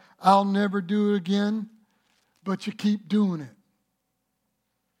God, I'll never do it again, but you keep doing it.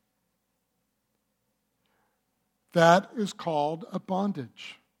 That is called a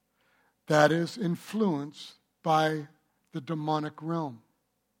bondage. That is influenced by the demonic realm.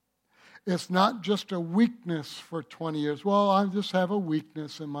 It's not just a weakness for 20 years. Well, I just have a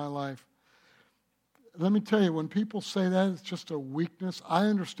weakness in my life. Let me tell you, when people say that it's just a weakness, I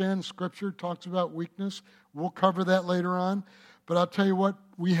understand Scripture talks about weakness. We'll cover that later on. But I'll tell you what,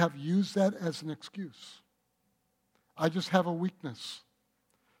 we have used that as an excuse. I just have a weakness.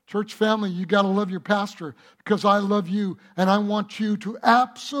 Church family, you got to love your pastor because I love you and I want you to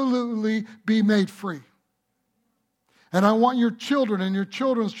absolutely be made free. And I want your children and your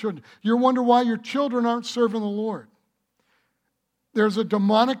children's children. You wonder why your children aren't serving the Lord. There's a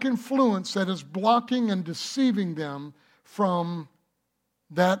demonic influence that is blocking and deceiving them from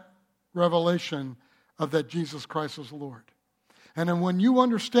that revelation of that Jesus Christ is Lord. And then when you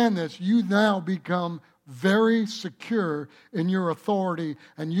understand this, you now become very secure in your authority,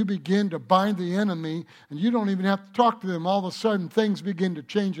 and you begin to bind the enemy, and you don't even have to talk to them. All of a sudden, things begin to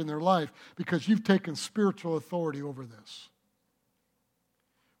change in their life because you've taken spiritual authority over this.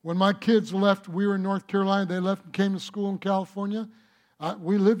 When my kids left, we were in North Carolina, they left and came to school in California.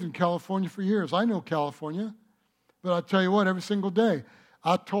 We lived in California for years. I know California, but I'll tell you what, every single day,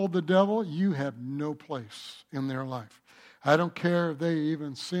 I told the devil, you have no place in their life. I don't care if they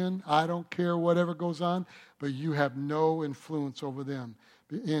even sin. I don't care whatever goes on, but you have no influence over them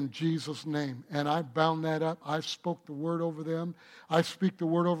in Jesus' name. And I bound that up. I spoke the word over them. I speak the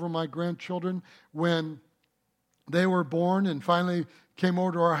word over my grandchildren. When they were born and finally came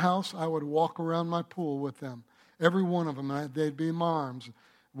over to our house, I would walk around my pool with them. Every one of them, they'd be in my arms,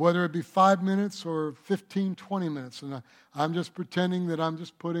 whether it be 5 minutes or 15, 20 minutes. And I'm just pretending that I'm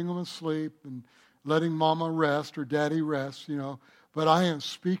just putting them asleep and letting mama rest or daddy rest, But I am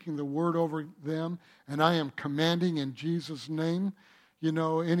speaking the word over them, and I am commanding in Jesus' name,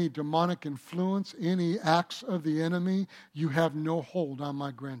 any demonic influence, any acts of the enemy, you have no hold on my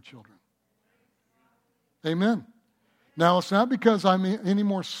grandchildren. Amen. Now, it's not because I'm any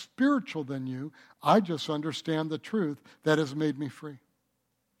more spiritual than you. I just understand the truth that has made me free.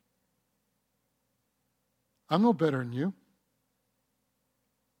 I'm no better than you.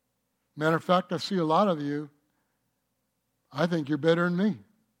 Matter of fact, I see a lot of you, I think you're better than me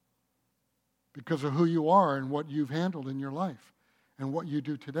because of who you are and what you've handled in your life and what you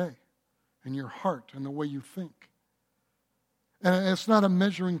do today and your heart and the way you think. And it's not a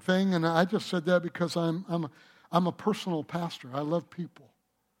measuring thing, and I just said that because I'm a personal pastor. I love people,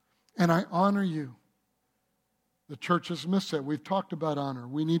 and I honor you. The church has missed that. We've talked about honor.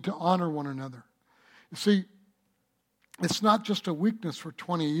 We need to honor one another. You see, it's not just a weakness for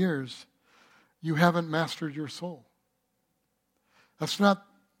 20 years. You haven't mastered your soul. That's not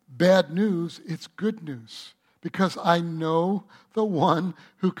bad news. It's good news. Because I know the one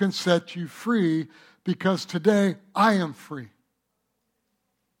who can set you free, because today I am free.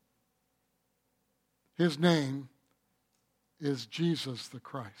 His name is Jesus the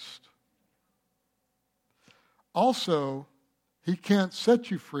Christ. Also, he can't set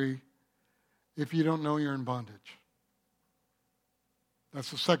you free if you don't know you're in bondage. That's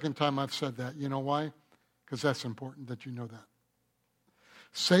the second time I've said that. You know why? Because that's important that you know that.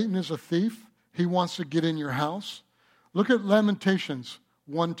 Satan is a thief. He wants to get in your house. Look at Lamentations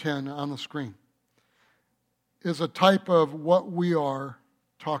 1:10 on the screen. Is a type of what we are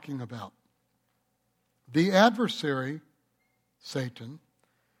talking about. The adversary, Satan,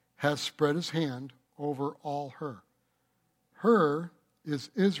 has spread his hand over all her. Her is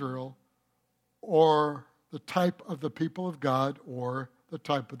Israel, or the type of the people of God, or the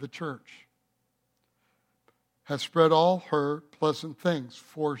type of the church. Has spread all her pleasant things.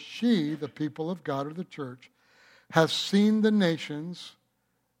 For she, the people of God or the church, has seen the nations,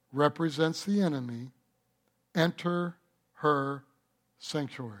 represents the enemy, enter her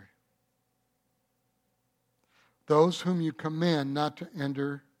sanctuary. Those whom you command not to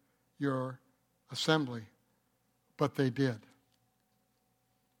enter your assembly, but they did.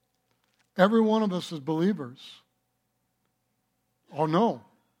 Every one of us as believers, oh no,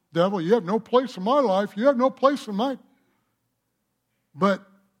 devil, you have no place in my life. You have no place in mine. But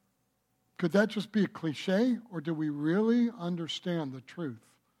could that just be a cliche, or do we really understand the truth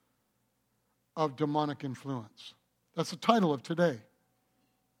of demonic influence? That's the title of today.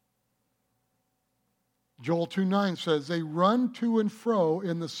 Joel 2:9 says, they run to and fro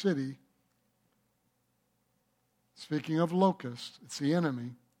in the city. Speaking of locusts, it's the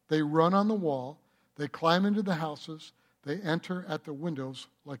enemy. They run on the wall. They climb into the houses. They enter at the windows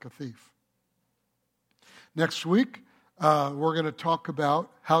like a thief. Next week, we're going to talk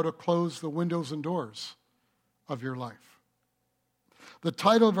about how to close the windows and doors of your life. The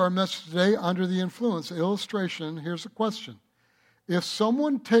title of our message today, Under the Influence, illustration, here's a question. If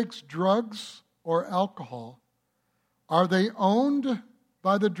someone takes drugs or alcohol, are they owned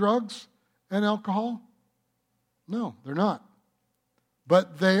by the drugs and alcohol? No, they're not.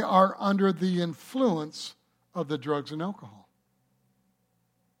 But they are under the influence of the drugs and alcohol.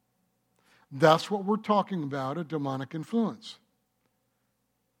 That's what we're talking about, a demonic influence.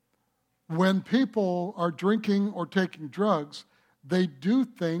 When people are drinking or taking drugs, they do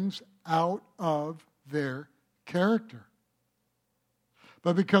things out of their character.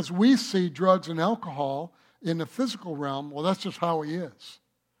 But because we see drugs and alcohol in the physical realm, well, that's just how he is.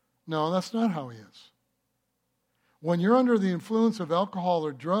 No, that's not how he is. When you're under the influence of alcohol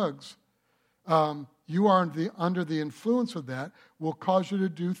or drugs, you are under the influence of that will cause you to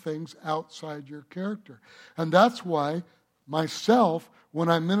do things outside your character. And that's why myself, when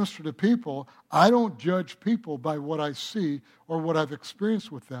I minister to people, I don't judge people by what I see or what I've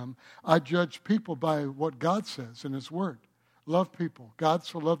experienced with them. I judge people by what God says in His Word. Love people. God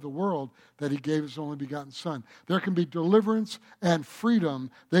so loved the world that He gave His only begotten Son. There can be deliverance and freedom.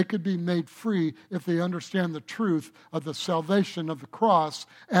 They could be made free if they understand the truth of the salvation of the cross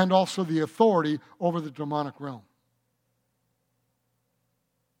and also the authority over the demonic realm.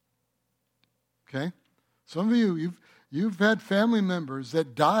 Okay? Some of you've had family members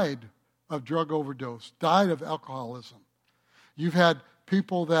that died of drug overdose, died of alcoholism. You've had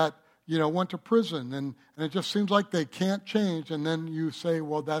people that, went to prison and it just seems like they can't change, and then you say,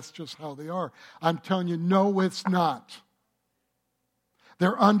 well, that's just how they are. I'm telling you, no, it's not.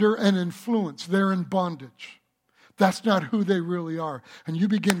 They're under an influence. They're in bondage. That's not who they really are. And you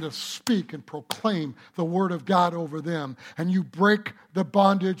begin to speak and proclaim the Word of God over them, and you break the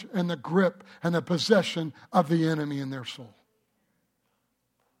bondage and the grip and the possession of the enemy in their soul.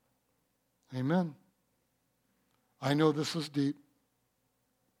 Amen. I know this is deep.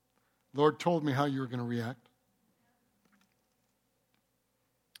 Lord told me how you were going to react.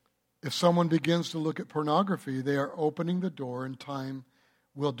 If someone begins to look at pornography, they are opening the door, and time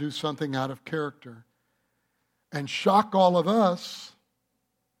will do something out of character and shock all of us.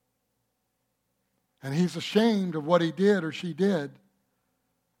 And he's ashamed of what he did or she did,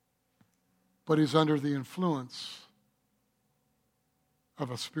 but he's under the influence of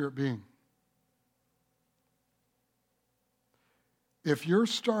a spirit being. If you're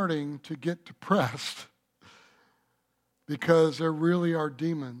starting to get depressed because there really are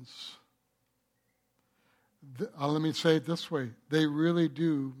demons, let me say it this way. They really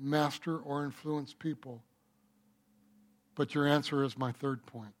do master or influence people. But your answer is my third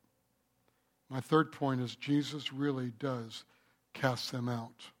point. My third point is Jesus really does cast them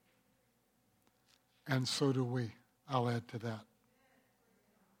out. And so do we. I'll add to that.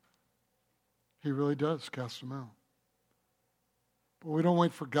 He really does cast them out. But we don't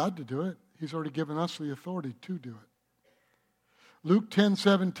wait for God to do it. He's already given us the authority to do it. Luke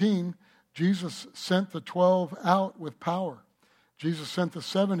 10:17, Jesus sent the 12 out with power. Jesus sent the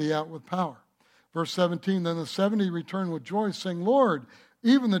 70 out with power. Verse 17, then the 70 returned with joy, saying, Lord,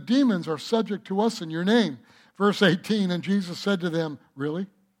 even the demons are subject to us in your name. Verse 18, and Jesus said to them, really?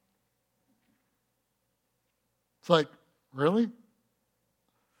 It's like, really?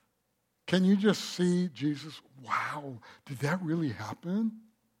 Can you just see Jesus? Wow, did that really happen?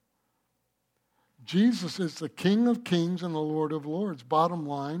 Jesus is the King of Kings and the Lord of Lords. Bottom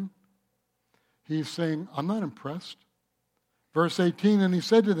line, he's saying, I'm not impressed. Verse 18, and he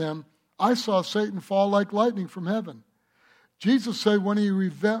said to them, I saw Satan fall like lightning from heaven. Jesus said when he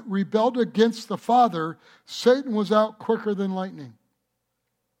rebelled against the Father, Satan was out quicker than lightning.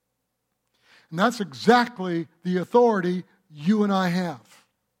 And that's exactly the authority you and I have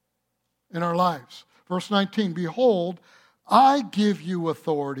in our lives. Verse 19, behold, I give you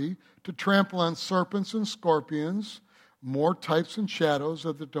authority to trample on serpents and scorpions, more types and shadows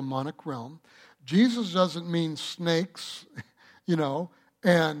of the demonic realm. Jesus doesn't mean snakes,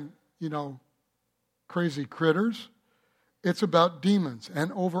 and crazy critters. It's about demons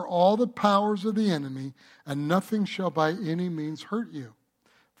and over all the powers of the enemy, and nothing shall by any means hurt you.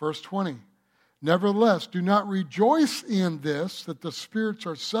 Verse 20, nevertheless, do not rejoice in this, that the spirits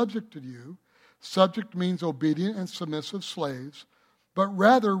are subject to you. Subject means obedient and submissive slaves, but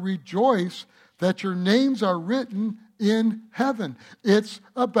rather rejoice that your names are written in heaven. It's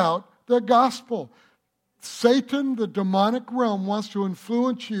about the gospel. Satan, the demonic realm, wants to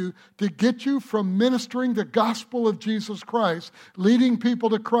influence you to get you from ministering the gospel of Jesus Christ, leading people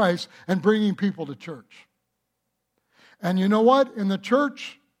to Christ, and bringing people to church. And you know what? In the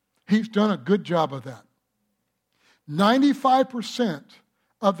church, he's done a good job of that. 95%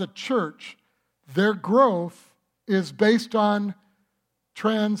 of the church, their growth is based on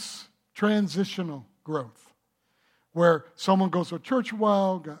transitional growth. Where someone goes to a church a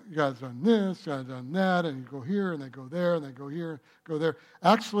while, God's done this, God's done that, and you go here, and they go there, and they go here, go there.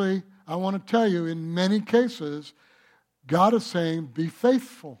 Actually, I want to tell you, in many cases, God is saying, be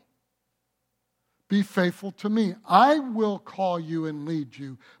faithful. Be faithful to me. I will call you and lead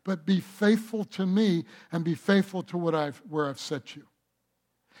you, but be faithful to me and be faithful to where I've set you.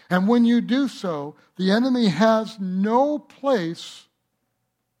 And when you do so, the enemy has no place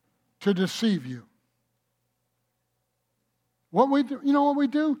to deceive you. What we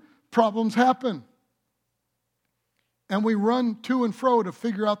do? Problems happen. And we run to and fro to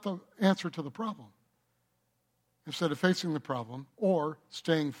figure out the answer to the problem, instead of facing the problem or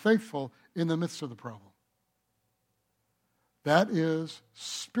staying faithful in the midst of the problem. That is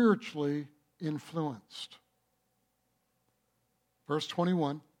spiritually influenced. Verse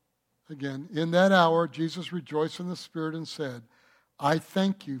 21, again, in that hour Jesus rejoiced in the Spirit and said, I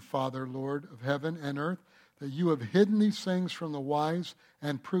thank you, Father, Lord of heaven and earth, that you have hidden these things from the wise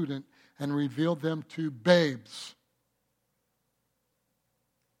and prudent and revealed them to babes.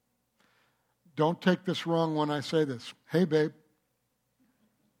 Don't take this wrong when I say this. Hey, babe.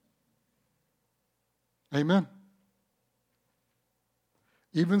 Amen.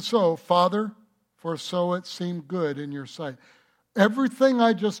 Even so, Father, for so it seemed good in your sight. Everything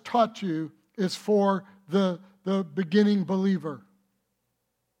I just taught you is for the beginning believer.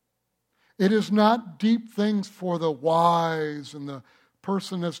 It is not deep things for the wise and the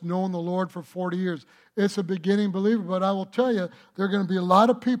person that's known the Lord for 40 years. It's a beginning believer. But I will tell you, there are going to be a lot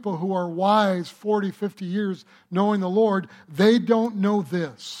of people who are wise 40, 50 years knowing the Lord. They don't know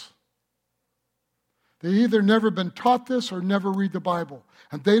this. They either never been taught this or never read the Bible.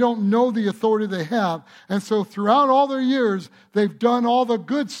 And they don't know the authority they have. And so throughout all their years, they've done all the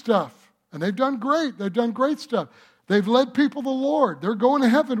good stuff. And they've done great. They've done great stuff. They've led people to the Lord. They're going to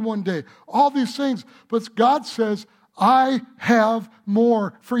heaven one day. All these things. But God says, I have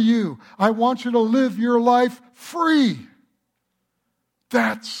more for you. I want you to live your life free.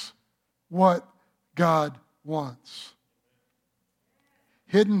 That's what God wants.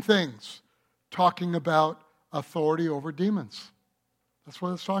 Hidden things. Talking about authority over demons. That's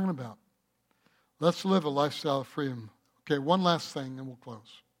what it's talking about. Let's live a lifestyle of freedom. Okay, one last thing and we'll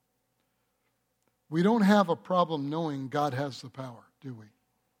close. We don't have a problem knowing God has the power, do we?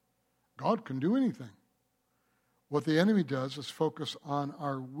 God can do anything. What the enemy does is focus on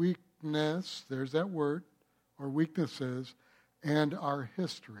our weakness, there's that word, our weaknesses, and our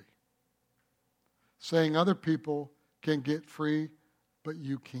history. Saying other people can get free, but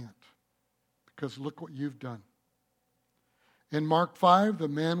you can't. Because look what you've done. In Mark 5, the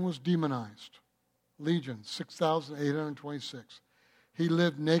man was demonized. Legion, 6,826. He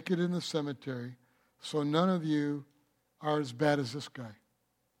lived naked in the cemetery, so none of you are as bad as this guy.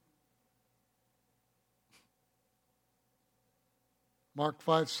 Mark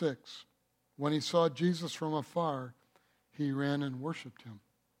 5:6. When he saw Jesus from afar, he ran and worshipped him.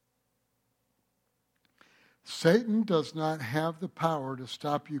 Satan does not have the power to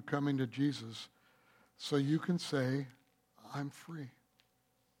stop you coming to Jesus, so you can say, I'm free.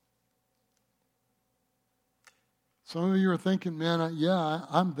 Some of you are thinking, man,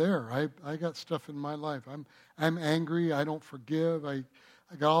 I'm there. I got stuff in my life. I'm angry. I don't forgive. I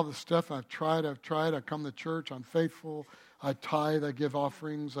got all this stuff. I've tried. I come to church. I'm faithful. I tithe. I give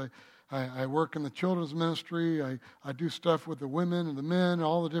offerings. I work in the children's ministry. I do stuff with the women and the men,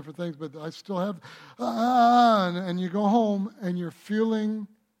 all the different things, but I still have, and you go home and you're feeling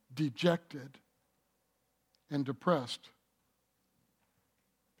dejected and depressed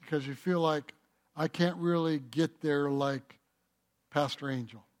because you feel like, I can't really get there like Pastor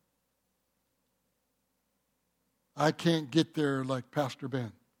Angel. I can't get there like Pastor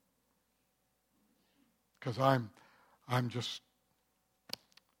Ben because I'm just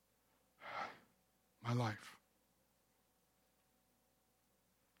my life.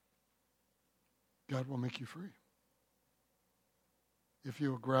 God will make you free. If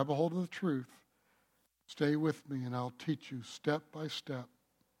you will grab a hold of the truth, stay with me and I'll teach you step by step.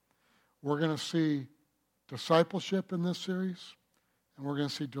 We're going to see discipleship in this series, and we're going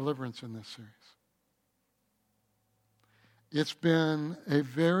to see deliverance in this series. It's been a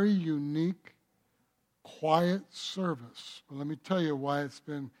very unique, quiet service. But let me tell you why it's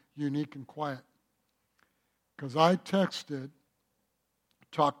been unique and quiet. Because I texted,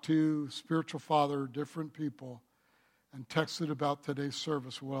 talked to spiritual father, different people, and texted about today's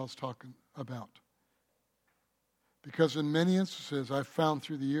service, what I was talking about. Because in many instances, I've found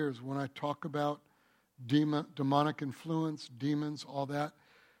through the years, when I talk about demonic influence, demons, all that,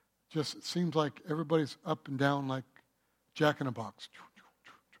 just it seems like everybody's up and down like Jack in a Box.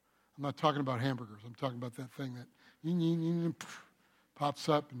 I'm not talking about hamburgers. I'm talking about that thing that pops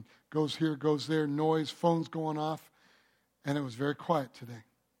up and goes here, goes there, noise, phones going off. And it was very quiet today.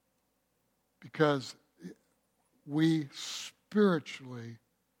 Because we spiritually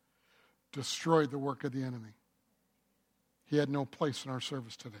destroyed the work of the enemy. He had no place in our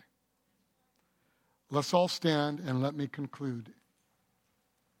service today. Let's all stand and let me conclude.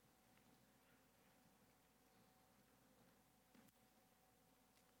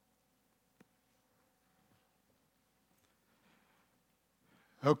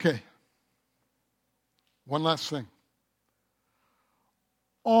 Okay. One last thing.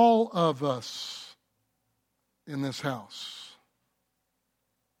 All of us in this house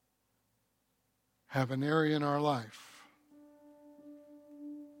have an area in our life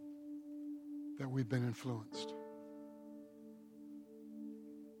that we've been influenced.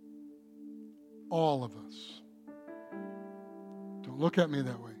 All of us. Don't look at me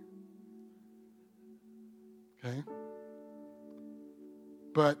that way. Okay?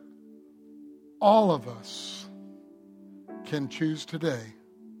 But all of us can choose today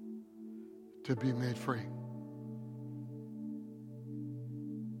to be made free.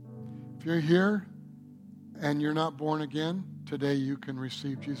 If you're here and you're not born again, today you can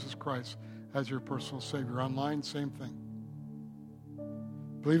receive Jesus Christ as your personal Savior. Online, same thing.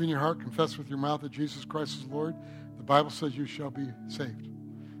 Believe in your heart, confess with your mouth that Jesus Christ is Lord. The Bible says you shall be saved.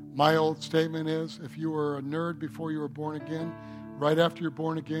 My old statement is, if you were a nerd before you were born again, right after you're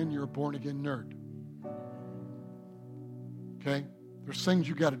born again nerd. Okay? There's things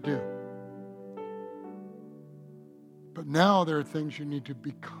you got to do. But now there are things you need to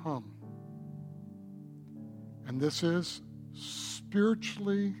become. And this is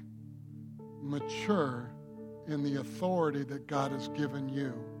spiritually mature in the authority that God has given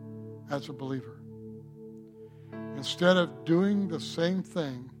you as a believer. Instead of doing the same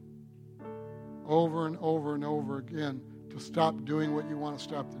thing over and over and over again to stop doing what you want to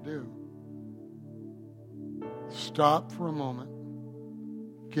stop to do, stop for a moment,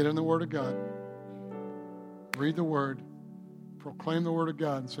 get in the Word of God, read the Word, proclaim the Word of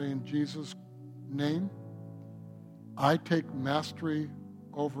God, and say, in Jesus' name, I take mastery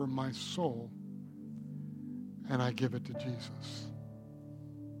over my soul and I give it to Jesus.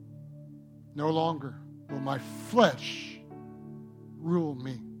 No longer will my flesh rule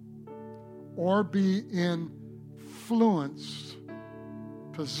me or be influenced,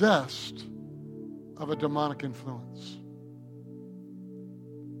 possessed of a demonic influence.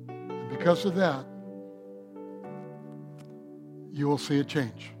 And because of that, you will see a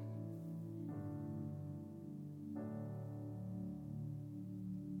change.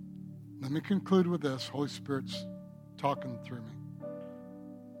 Let me conclude with this. Holy Spirit's talking through me.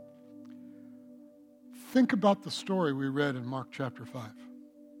 Think about the story we read in Mark chapter 5.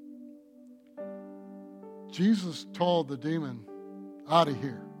 Jesus told the demon, out of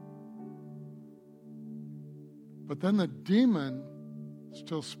here. But then the demon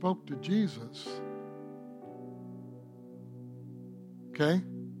still spoke to Jesus. Okay?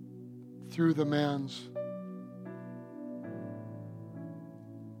 Through the man.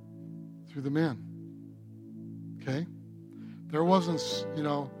 Okay? There wasn't,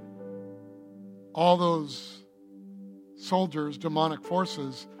 all those soldiers, demonic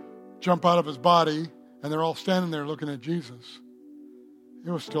forces, jump out of his body and they're all standing there looking at Jesus. It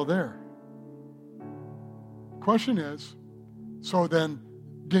was still there. Question is, so then,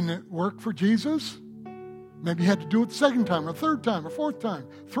 didn't it work for Jesus? Maybe he had to do it the second time, or third time, or fourth time.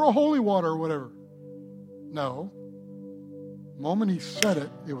 Throw holy water or whatever. No. The moment he said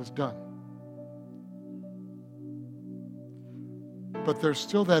it, it was done. But there's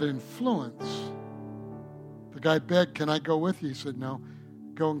still that influence. The guy begged, can I go with you? He said, no.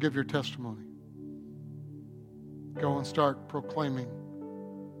 Go and give your testimony. Go and start proclaiming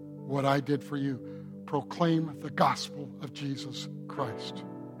what I did for you. Proclaim the gospel of Jesus Christ.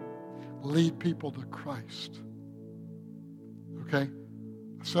 Lead people to Christ. Okay?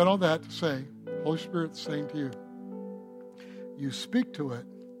 I said all that to say, Holy Spirit's saying to you, you speak to it,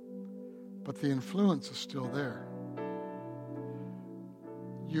 but the influence is still there.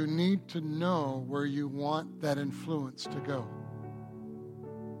 You need to know where you want that influence to go.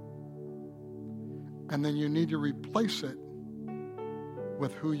 And then you need to replace it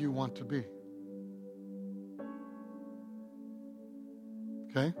with who you want to be.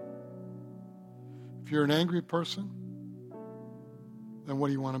 Okay? If you're an angry person, then what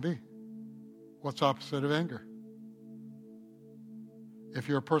do you want to be? What's opposite of anger? If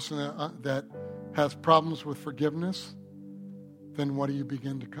you're a person that has problems with forgiveness, then what do you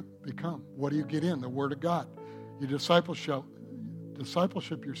begin to become? What do you get in? The Word of God. You discipleship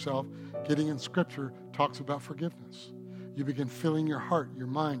yourself. Getting in Scripture talks about forgiveness. You begin filling your heart, your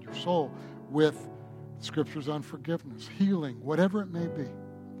mind, your soul with Scriptures on forgiveness, healing, whatever it may be.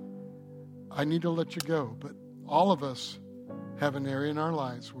 I need to let you go, but all of us have an area in our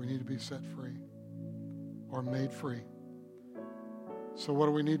lives where we need to be set free or made free. So what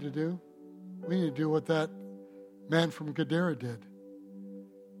do we need to do? We need to do what that man from Gadara did.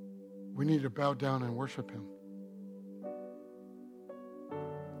 We need to bow down and worship him.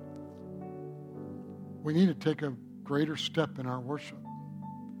 We need to take a greater step in our worship.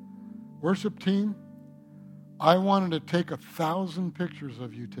 Worship team, I wanted to take 1,000 pictures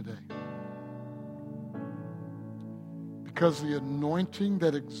of you today. Because the anointing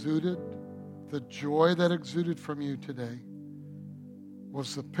that exuded, the joy that exuded from you today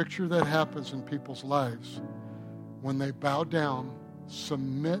was the picture that happens in people's lives when they bow down,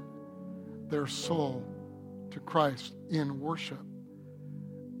 submit their soul to Christ in worship,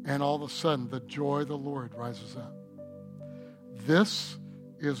 and all of a sudden the joy of the Lord rises up. This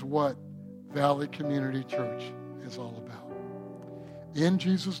is what Valley Community Church is all about. In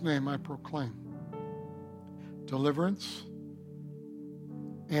Jesus' name I proclaim deliverance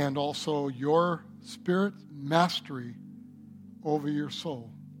and also your spirit mastery over your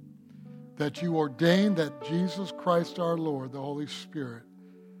soul, that you ordain that Jesus Christ our Lord, the Holy Spirit,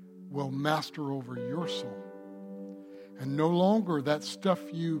 will master over your soul. And no longer that stuff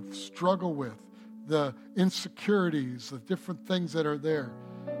you struggle with, the insecurities, the different things that are there,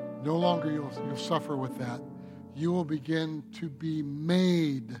 no longer you'll suffer with that. You will begin to be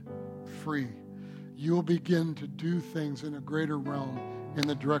made free. You will begin to do things in a greater realm in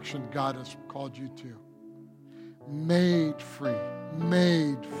the direction God has called you to. Made free.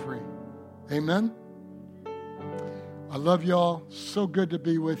 Made free. Amen? I love y'all. So good to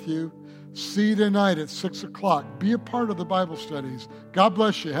be with you. See you tonight at 6 o'clock. Be a part of the Bible studies. God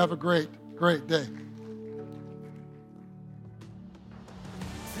bless you. Have a great day.